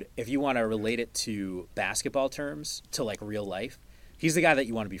dude, if you want to relate it to basketball terms, to like real life, he's the guy that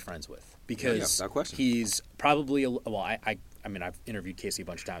you want to be friends with because he's probably I mean, I've interviewed Casey a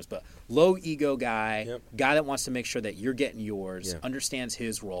bunch of times, but low ego guy, guy that wants to make sure that you're getting yours, understands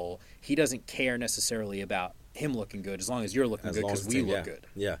his role. He doesn't care necessarily about him looking good as long as you're looking good because we look good.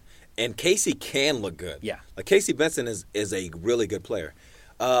 Yeah, and Casey can look good. Yeah, like Casey Benson is a really good player.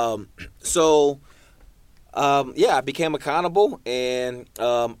 I became accountable, and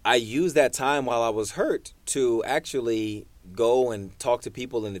I used that time while I was hurt to actually go and talk to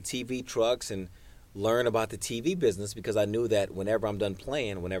people in the TV trucks and learn about the TV business because I knew that whenever I'm done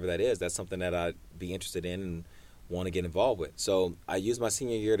playing, whenever that is, that's something that I'd be interested in and want to get involved with. So I used my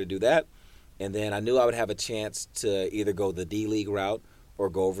senior year to do that, and then I knew I would have a chance to either go the D-League route or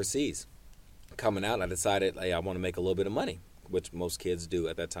go overseas. Coming out, I decided I want to make a little bit of money, which most kids do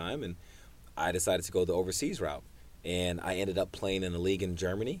at that time, and I decided to go the overseas route. And I ended up playing in a league in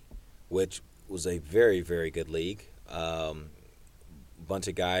Germany, which was a very, very good league. Bunch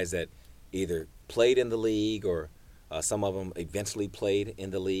of guys that either played in the league or some of them eventually played in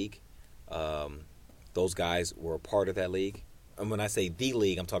the league. Those guys were a part of that league. And when I say the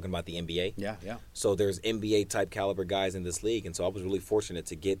league, I'm talking about the NBA. Yeah. So there's NBA-type caliber guys in this league. And so I was really fortunate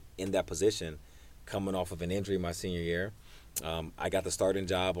to get in that position coming off of an injury my senior year. I got the starting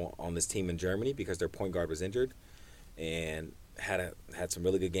job on this team in Germany because their point guard was injured, and had some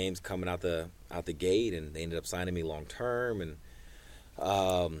really good games coming out the gate, and they ended up signing me long term, and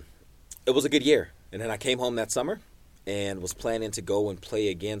it was a good year. And then I came home that summer and was planning to go and play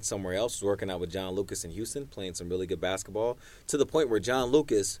again somewhere else. Was working out with John Lucas in Houston, playing some really good basketball to the point where John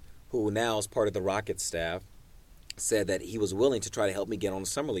Lucas, who now is part of the Rockets staff, said that he was willing to try to help me get on the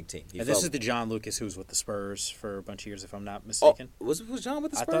summer league team. And this is the John Lucas who was with the Spurs for a bunch of years, if I'm not mistaken. Oh, was John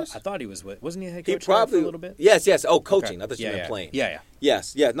with the Spurs? I thought he was wasn't he the head coach for a little bit? Yes. Oh, coaching. Okay. I thought you meant playing. Yeah.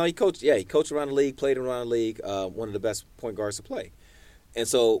 Yes. Yeah. No, he coached. Yeah, he coached around the league, played around the league. One of the best point guards to play. And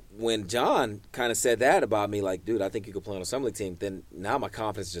so when John kind of said that about me, like, dude, I think you could play on a summer league team, then now my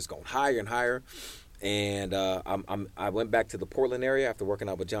confidence is just going higher and higher. And I went back to the Portland area after working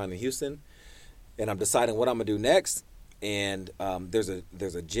out with John in Houston, and I'm deciding what I'm gonna do next. And there's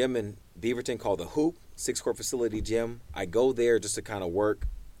a gym in Beaverton called the Hoop, 6-court facility gym. I go there just to kind of work,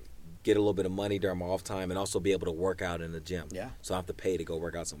 get a little bit of money during my off time, and also be able to work out in the gym. Yeah. So I have to pay to go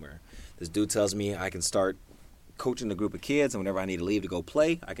work out somewhere. This dude tells me I can start coaching a group of kids, and whenever I need to leave to go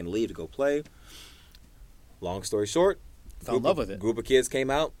play, I can leave to go play. Long story short, Fell in love with it. Group of kids came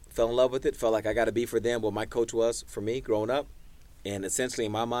out, fell in love with it, felt like I got to be for them what my coach was for me growing up. And essentially,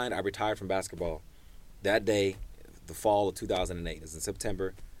 in my mind, I retired from basketball that day, the fall of 2008. It was in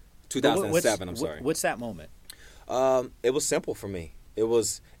September 2007, I'm sorry. What's that moment? It was simple for me.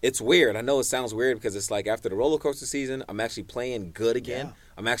 It's weird. I know it sounds weird because it's like after the roller coaster season, I'm actually playing good again. Yeah.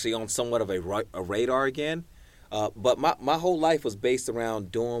 I'm actually on somewhat of a radar again. But my whole life was based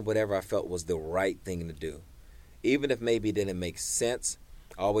around doing whatever I felt was the right thing to do. Even if maybe it didn't make sense,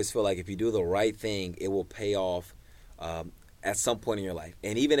 I always feel like if you do the right thing, it will pay off at some point in your life.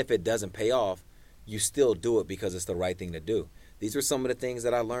 And even if it doesn't pay off, you still do it because it's the right thing to do. These were some of the things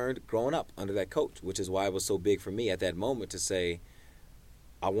that I learned growing up under that coach, which is why it was so big for me at that moment to say,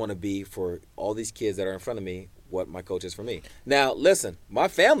 I want to be for all these kids that are in front of me what my coach is for me. Now, listen, my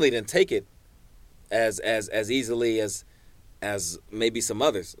family didn't take it as easily as maybe some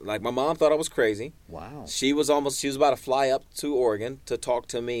others. Like my mom thought I was crazy. Wow. She was about to fly up to Oregon to talk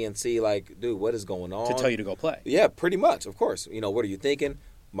to me and see like, dude, what is going on? To tell you to go play. Yeah, pretty much, of course. What are you thinking?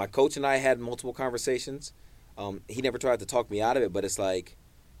 My coach and I had multiple conversations. He never tried to talk me out of it, but it's like,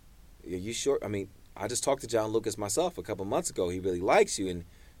 are you sure? I mean, I just talked to John Lucas myself a couple months ago. He really likes you, and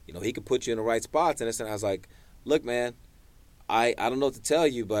he could put you in the right spots. And I was like, look, man, I don't know what to tell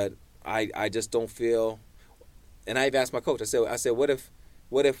you, but I just don't feel. And I've asked my coach. I said, what if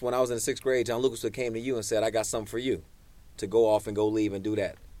when I was in the 6th grade, John Lucas came to you and said, I got something for you to go off and go leave and do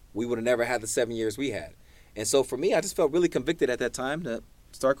that? We would have never had the 7 years we had. And so for me, I just felt really convicted at that time to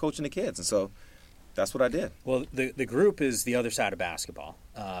start coaching the kids. And so that's what I did. Well, the group is the other side of basketball,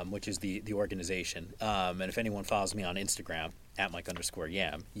 which is the organization. And if anyone follows me on Instagram at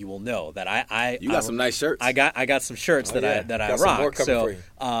Mike_Yam, you will know that you got some nice shirts. I got some shirts that I got rock. Some more coming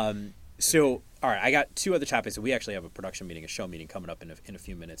for you. So all right, I got 2 other topics. We actually have a show meeting coming up in a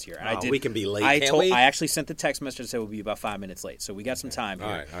few minutes here. We can be late. I actually sent the text message that said we'll be about 5 minutes late, so we got some time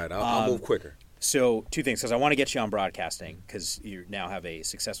here. All right. I'll move quicker. So 2 things, because I want to get you on broadcasting, because you now have a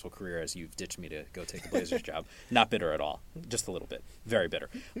successful career as you've ditched me to go take the Blazers job. Not bitter at all, just a little bit, very bitter.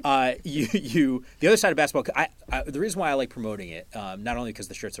 The other side of basketball. The reason why I like promoting it, not only because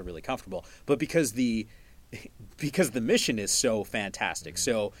the shirts are really comfortable, but because the mission is so fantastic.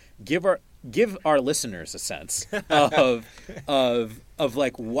 So give our listeners a sense of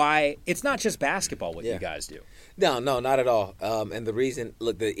like why it's not just basketball what you guys do. No, not at all. And the reason,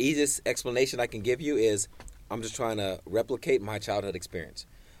 look, the easiest explanation I can give you is I'm just trying to replicate my childhood experience.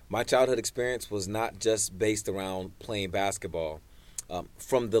 My childhood experience was not just based around playing basketball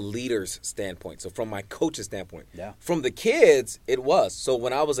from the leader's standpoint, so from my coach's standpoint. Yeah. From the kids, it was. So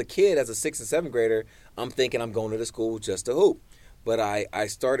when I was a kid as a 6th and 7th grader, I'm thinking I'm going to the school just to hoop. But I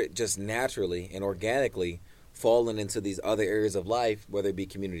started just naturally and organically falling into these other areas of life, whether it be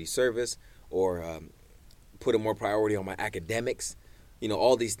community service or putting more priority on my academics.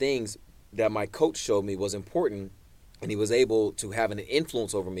 All these things that my coach showed me was important, and he was able to have an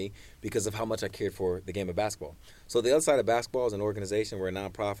influence over me because of how much I cared for the game of basketball. So the other side of basketball is an organization. We're a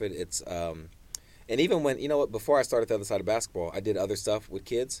nonprofit. It's and even when, before I started the other side of basketball, I did other stuff with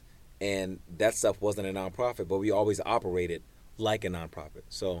kids, and that stuff wasn't a nonprofit, but we always operated like a nonprofit.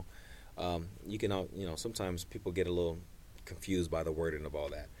 So you can, sometimes people get a little confused by the wording of all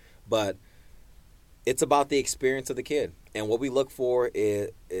that. But it's about the experience of the kid. And what we look for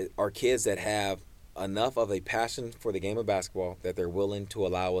are kids that have enough of a passion for the game of basketball that they're willing to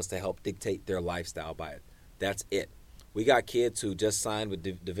allow us to help dictate their lifestyle by it. That's it. We got kids who just signed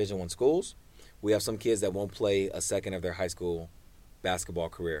with Division I schools. We have some kids that won't play a second of their high school basketball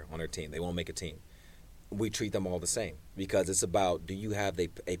career on their team. They won't make a team. We treat them all the same because it's about, do you have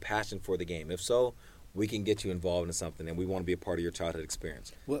a passion for the game? If so, we can get you involved in something, and we want to be a part of your childhood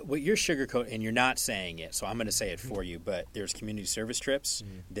experience. What you're sugarcoating, and you're not saying it, so I'm going to say it for you, but there's community service trips.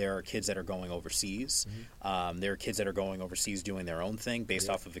 Mm-hmm. There are kids that are going overseas. Mm-hmm. There are kids that are going overseas doing their own thing based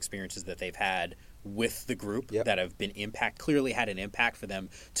off of experiences that they've had with the group that have been clearly had an impact for them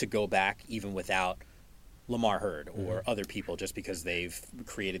to go back even without Lamar Hurd or other people just because they've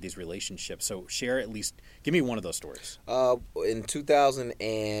created these relationships. So give me one of those stories. In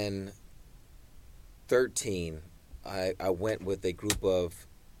 2013, I went with a group of,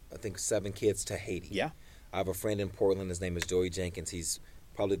 I think, 7 kids to Haiti. Yeah. I have a friend in Portland. His name is Joey Jenkins. He's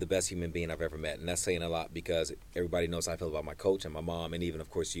probably the best human being I've ever met. And that's saying a lot because everybody knows how I feel about my coach and my mom and even, of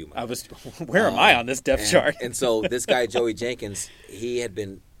course, you. Where am I on this depth chart? And so this guy, Joey Jenkins, he had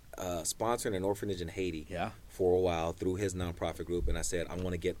been sponsoring an orphanage in Haiti for a while through his nonprofit group. And I said, I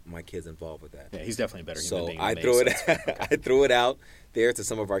want to get my kids involved with that. Yeah, he's definitely a better human being. So I threw it out there to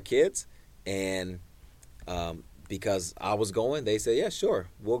some of our kids. And because I was going, they said, yeah, sure,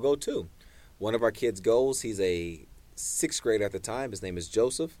 we'll go too. One of our kids goes. He's a 6th grader at the time. His name is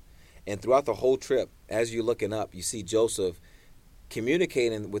Joseph. And throughout the whole trip, as you're looking up, you see Joseph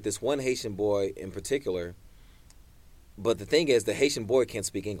communicating with this one Haitian boy in particular. But the thing is, the Haitian boy can't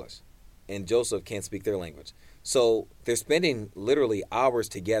speak English, and Joseph can't speak their language. So they're spending literally hours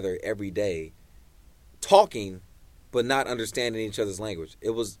together every day talking, but not understanding each other's language.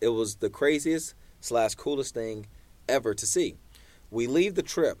 It was the craziest / coolest thing ever to see. We leave the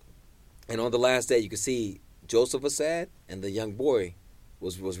trip, and on the last day, you could see Joseph was sad, and the young boy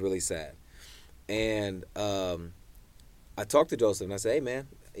was really sad. And I talked to Joseph, and I said, hey, man,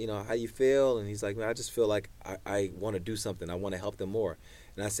 how you feel? And he's like, man, I just feel like I want to do something. I want to help them more.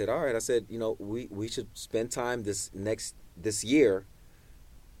 And I said, all right. I said, we should spend time this year,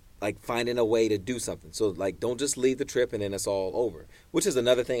 like, finding a way to do something. So, like, don't just leave the trip and then it's all over, which is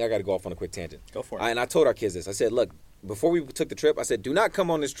another thing. I got to go off on a quick tangent. Go for it. And I told our kids this. I said, look, before we took the trip, I said, do not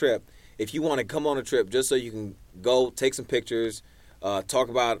come on this trip if you want to come on a trip just so you can go take some pictures, talk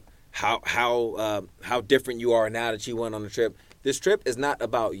about how different you are now that you went on the trip. This trip is not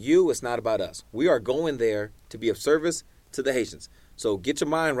about you. It's not about us. We are going there to be of service to the Haitians. So get your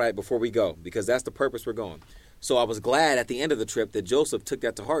mind right before we go, because that's the purpose we're going. So I was glad at the end of the trip that Joseph took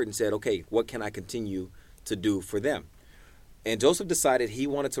that to heart and said, okay, what can I continue to do for them? And Joseph decided he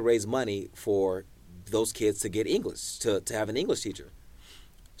wanted to raise money for those kids to get English, to have an English teacher.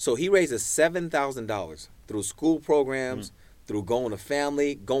 So he raises $7,000 through school programs, through going to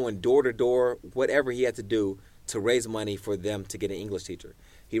family, going door to door, whatever he had to do to raise money for them to get an English teacher.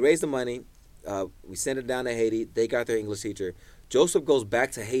 He raised the money. We sent it down to Haiti. They got their English teacher. Joseph goes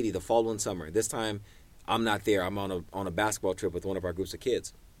back to Haiti the following summer. This time, I'm not there. I'm on a basketball trip with one of our groups of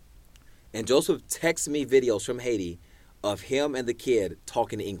kids. And Joseph texts me videos from Haiti of him and the kid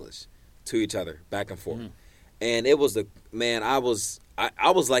talking English to each other, back and forth. And it was I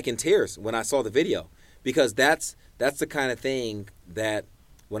was like in tears when I saw the video, because that's the kind of thing that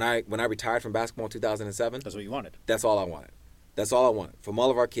when I retired from basketball in 2007, that's what you wanted. That's all I wanted. That's all I wanted from all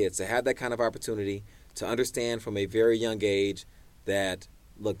of our kids, to have that kind of opportunity, to understand from a very young age that,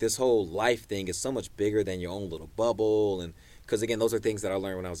 look, this whole life thing is so much bigger than your own little bubble. And because, again, those are things that I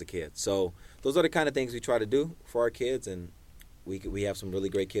learned when I was a kid. So those are the kind of things we try to do for our kids, and we have some really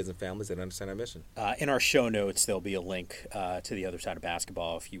great kids and families that understand our mission. In our show notes, there'll be a link to the other side of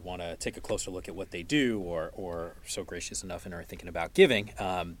basketball if you want to take a closer look at what they do, or so gracious enough and are thinking about giving.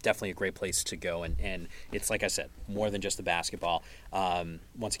 Definitely a great place to go. And it's, like I said, more than just the basketball.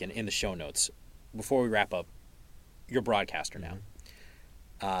 Once again, in the show notes. Before we wrap up, you're a broadcaster now.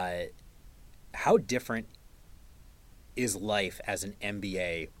 How different is life as an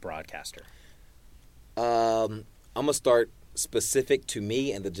NBA broadcaster? I'm going to start specific to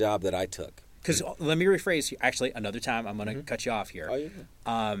me and the job that I took. Because let me rephrase. Actually, another time I'm going to cut you off here. Oh,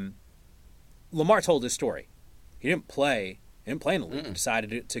 yeah. Lamar told his story. He didn't play in the league. He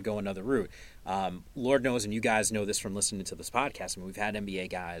decided to go another route. Lord knows, and you guys know this from listening to this podcast, and we've had NBA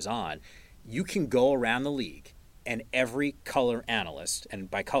guys on, you can go around the league, and every color analyst, and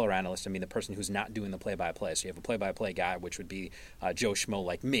by color analyst, I mean the person who's not doing the play-by-play. So you have a play-by-play guy, which would be Joe Schmo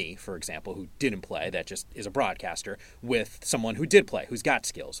like me, for example, who didn't play, that just is a broadcaster, with someone who did play, who's got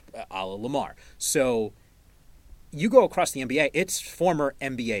skills, a la Lamar. So you go across the NBA, it's former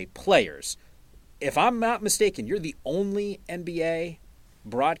NBA players. If I'm not mistaken, you're the only NBA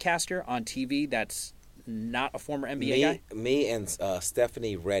broadcaster on TV that's not a former NBA guy? Me and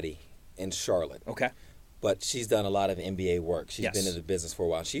Stephanie Reddy in Charlotte. Okay. But she's done a lot of NBA work. She's Yes. been in the business for a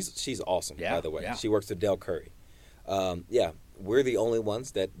while. She's awesome, Yeah, by the way. yeah. She works with Del Curry. We're the only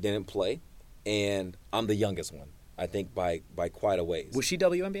ones that didn't play, and I'm the youngest one, I think, by quite a ways. Was she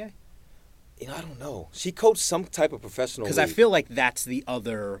WNBA? I don't know. She coached some type of professional Because I league. feel like that's the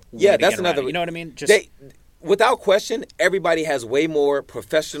other way Yeah, to that's get around another. it. You know what I mean? Just Without question, everybody has way more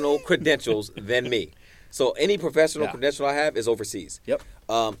professional credentials than me. So any professional credential I have is overseas. Yep.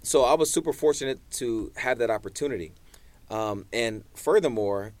 So I was super fortunate to have that opportunity. And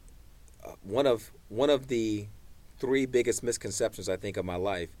furthermore, one of the three biggest misconceptions I think of my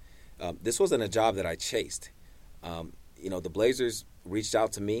life, this wasn't a job that I chased. The Blazers reached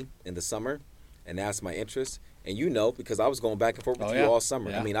out to me in the summer and asked my interest. And because I was going back and forth with you all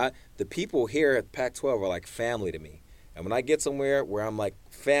summer. Yeah. I mean, the people here at Pac-12 are like family to me. And when I get somewhere where I'm like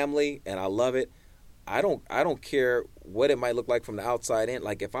family and I love it, I don't care what it might look like from the outside in.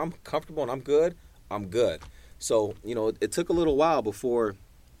 Like, if I'm comfortable and I'm good, I'm good. So, it took a little while before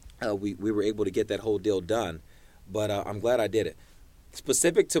we were able to get that whole deal done. But I'm glad I did it.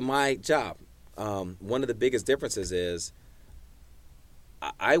 Specific to my job, one of the biggest differences is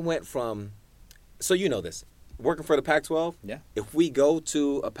I went from – so you know this. working for the Pac-12, Yeah. if we go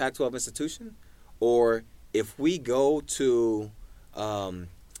to a Pac-12 institution, or if we go to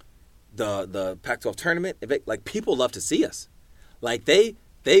the Pac-12 tournament, like people love to see us. Like they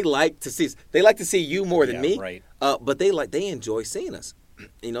like to see us. They like to see you more than me. Right. But they enjoy seeing us.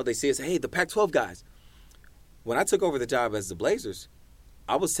 They see us. Hey, the Pac-12 guys. When I took over the job as the Blazers,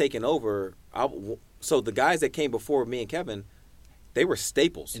 I was taking over. So the guys that came before me and Kevin, they were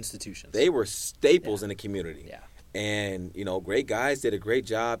staples. Institutions. They were staples in the community. Yeah. And, great guys, did a great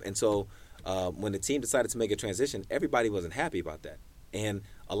job. And so when the team decided to make a transition, everybody wasn't happy about that. And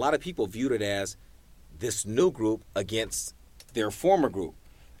a lot of people viewed it as this new group against their former group.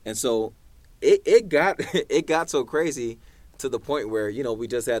 And so it got so crazy to the point where, we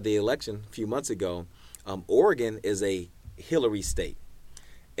just had the election a few months ago. Oregon is a Hillary state.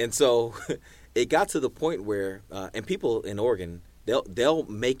 And so it got to the point where, and people in Oregon, they'll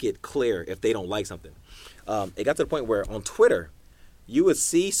make it clear if they don't like something. It got to the point where on Twitter, you would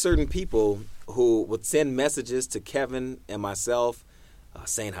see certain people who would send messages to Kevin and myself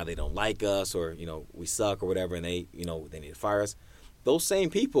saying how they don't like us or, we suck or whatever, and they need to fire us. Those same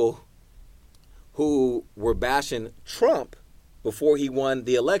people who were bashing Trump before he won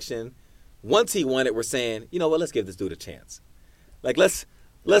the election, once he won it, were saying, let's give this dude a chance. Like,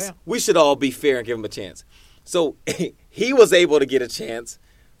 we should all be fair and give him a chance. So he was able to get a chance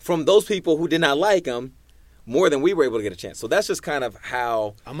from those people who did not like him more than we were able to get a chance. So that's just kind of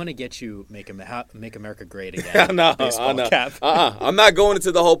how. I'm going to get you make America great again. No, baseball cap. I'm not going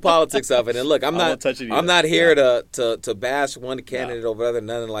into the whole politics of it. And look, I'm not here to bash one candidate over other,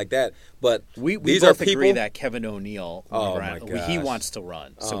 nothing like that. But we these both are people, agree that Kevin O'Neill, my he gosh. wants to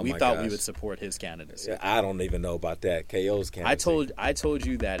run. So Oh we my thought gosh. we would support his candidacy. I don't even know about that. KO's candidacy. I told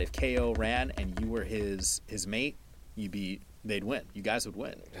you that if KO ran and you were his mate, they'd win. You guys would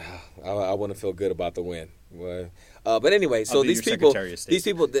win. I wouldn't feel good about the win. But anyway, so I'll be these your people, Secretary of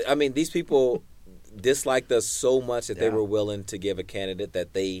State. these people disliked us so much that they Yeah. were willing to give a candidate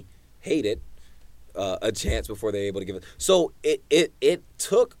that they hated a chance before they were able to give it. So it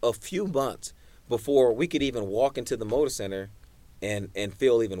took a few months before we could even walk into the Motor Center and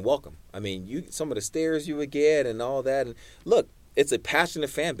feel even welcome. I mean, some of the stares you would get and all that. And look, it's a passionate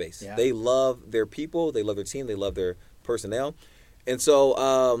fan base. Yeah. They love their people. They love their team. They love their personnel. And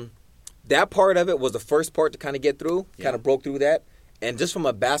so that part of it was the first part to kind of get through, kind of broke through that. And just from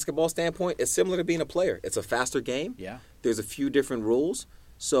a basketball standpoint, it's similar to being a player. It's a faster game. Yeah. There's a few different rules.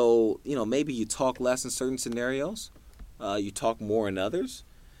 So, maybe you talk less in certain scenarios. You talk more in others.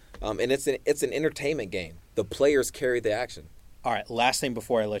 And it's an entertainment game. The players carry the action. All right, last thing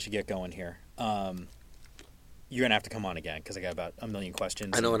before I let you get going here. You're going to have to come on again because I got about a million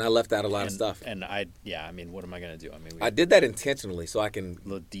questions. I know, and I left out a lot of stuff. And what am I going to do? I did that intentionally so I can,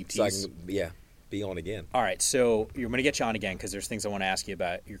 little deep tease. be on again. All right, so you're going to get you on again because there's things I want to ask you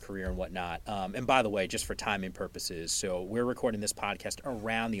about your career and whatnot. And by the way, just for timing purposes, so we're recording this podcast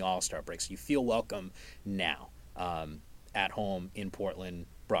around the All-Star break, so you feel welcome now at home in Portland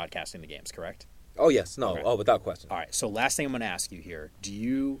broadcasting the games, correct? Oh, yes. No. Okay. Oh, without question. All right, so last thing I'm going to ask you here, do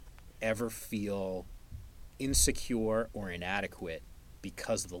you ever feel insecure or inadequate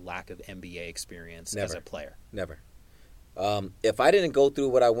because of the lack of NBA experience as a player? Never. If I didn't go through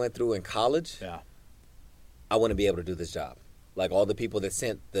what I went through in college, I wouldn't be able to do this job. Like all the people that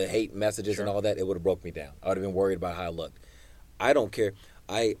sent the hate messages and all that, it would have broke me down. I would have been worried about how I looked. I don't care.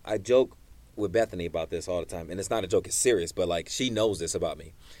 I joke with Bethany about this all the time, and it's not a joke, it's serious, but like she knows this about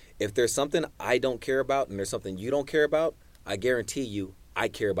me. If there's something I don't care about and there's something you don't care about, I guarantee you I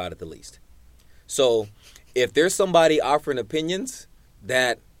care about it the least. So if there's somebody offering opinions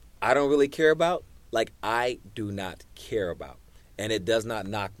that I don't really care about, like I do not care about, and it does not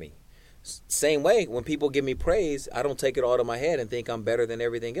knock me. Same way, when people give me praise, I don't take it all to my head and think I'm better than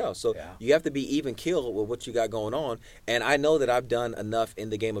everything else. So you have to be even keeled with what you got going on. And I know that I've done enough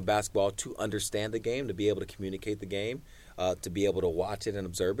in the game of basketball to understand the game, to be able to communicate the game, to be able to watch it and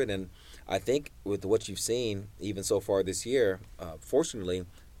observe it. And I think with what you've seen, even so far this year, fortunately,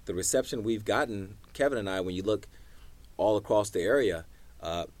 the reception we've gotten, Kevin and I, when you look all across the area,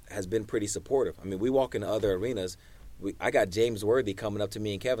 has been pretty supportive. I mean, we walk into other arenas. I got James Worthy coming up to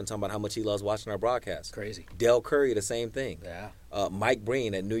me and Kevin talking about how much he loves watching our broadcast. Crazy. Del Curry, the same thing. Yeah. Mike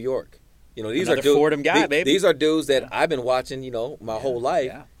Breen at New York. These Another are dudes, Fordham guy, baby. These are dudes that I've been watching, my whole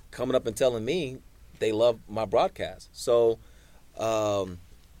life, coming up and telling me they love my broadcast. So,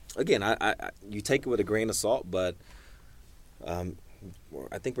 again, I you take it with a grain of salt, but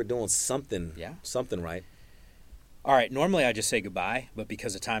I think we're doing something right. All right, normally I just say goodbye, but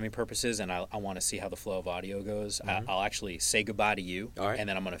because of timing purposes and I want to see how the flow of audio goes, I'll actually say goodbye to you, All right. and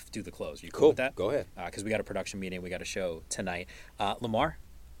then I'm going to do the close. You cool Cool. with that? Go ahead. Because we got a production meeting, we got a show tonight. Lamar,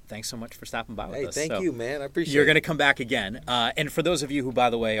 thanks so much for stopping by with Hey, us. thank you, man. I appreciate You're it. going to come back again. And for those of you who, by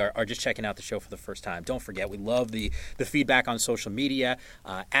the way, are just checking out the show for the first time, don't forget, we love the feedback on social media,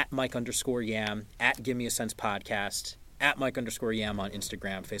 at Mike_Yam, at Give Me a Sense Podcast, at Mike_Yam on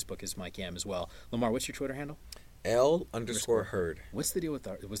Instagram. Facebook is Mike Yam as well. Lamar, what's your Twitter handle? L_Hurd. What's the deal with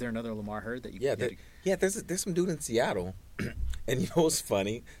was there another Lamar Hurd that you There's some dude in Seattle. And you know what's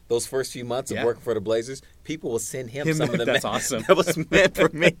funny? Those first few months of working for the Blazers, people will send him some of the That's awesome. that was meant for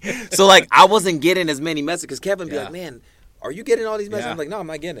me. So, like, I wasn't getting as many messages because Kevin would be like, man, are you getting all these messages? Yeah. I'm like, no, I'm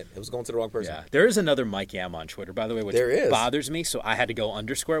not getting it. It was going to the wrong person. Yeah, there is another Mike Yam on Twitter, by the way, which There is. bothers me. So I had to go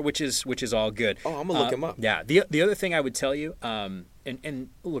 _, which is all good. Oh, I'm gonna look him up. Yeah. The other thing I would tell you, and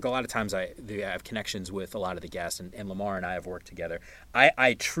look, a lot of times I have connections with a lot of the guests, and Lamar and I have worked together.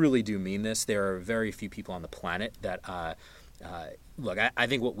 I truly do mean this. There are very few people on the planet that. Look, I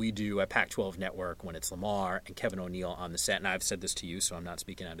think what we do at Pac-12 Network when it's Lamar and Kevin O'Neill on the set, and I've said this to you, so I'm not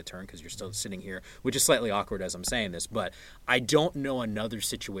speaking out of turn because you're still sitting here, which is slightly awkward as I'm saying this, but I don't know another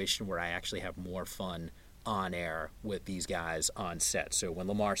situation where I actually have more fun on air with these guys on set. So when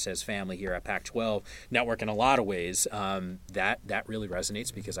Lamar says family here at Pac-12 Network, in a lot of ways, that really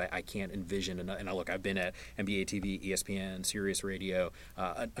resonates because I can't envision, and look, I've been at NBA TV, ESPN, Sirius Radio,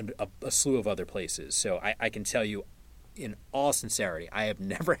 a slew of other places. So I can tell you, in all sincerity, I have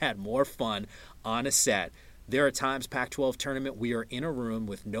never had more fun on a set. There are times, Pac-12 tournament, we are in a room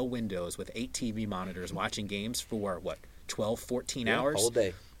with no windows with 8 TV monitors watching games for, 12, 14 hours? Whole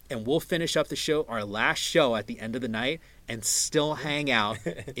day. And we'll finish up the show, our last show at the end of the night, and still hang out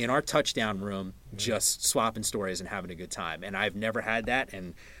in our touchdown room just swapping stories and having a good time. And I've never had that,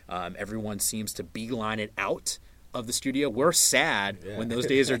 and everyone seems to beeline it out of the studio. We're sad when those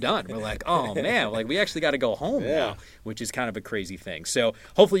days are done. We're like, oh man, we actually got to go home now, which is kind of a crazy thing. So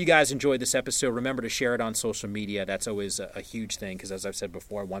hopefully you guys enjoyed this episode. Remember to share it on social media. That's always a huge thing because, as I've said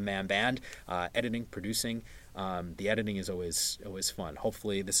before, one-man band, editing, producing. The editing is always fun.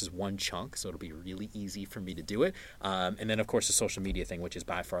 Hopefully this is one chunk, so it'll be really easy for me to do it. And then, of course, the social media thing, which is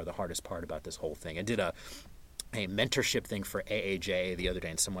by far the hardest part about this whole thing. I did a mentorship thing for AAJ the other day,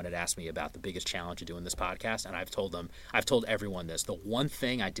 and someone had asked me about the biggest challenge of doing this podcast, and I've told everyone this. The one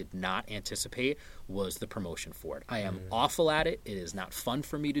thing I did not anticipate was the promotion for it. I am awful at it. It is not fun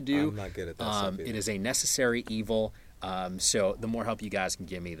for me to do. I'm not good at that stuff either. It is a necessary evil. So the more help you guys can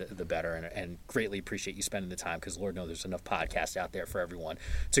give me, the better, and greatly appreciate you spending the time because Lord knows there's enough podcasts out there for everyone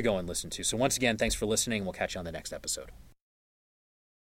to go and listen to. So once again, thanks for listening. We'll catch you on the next episode.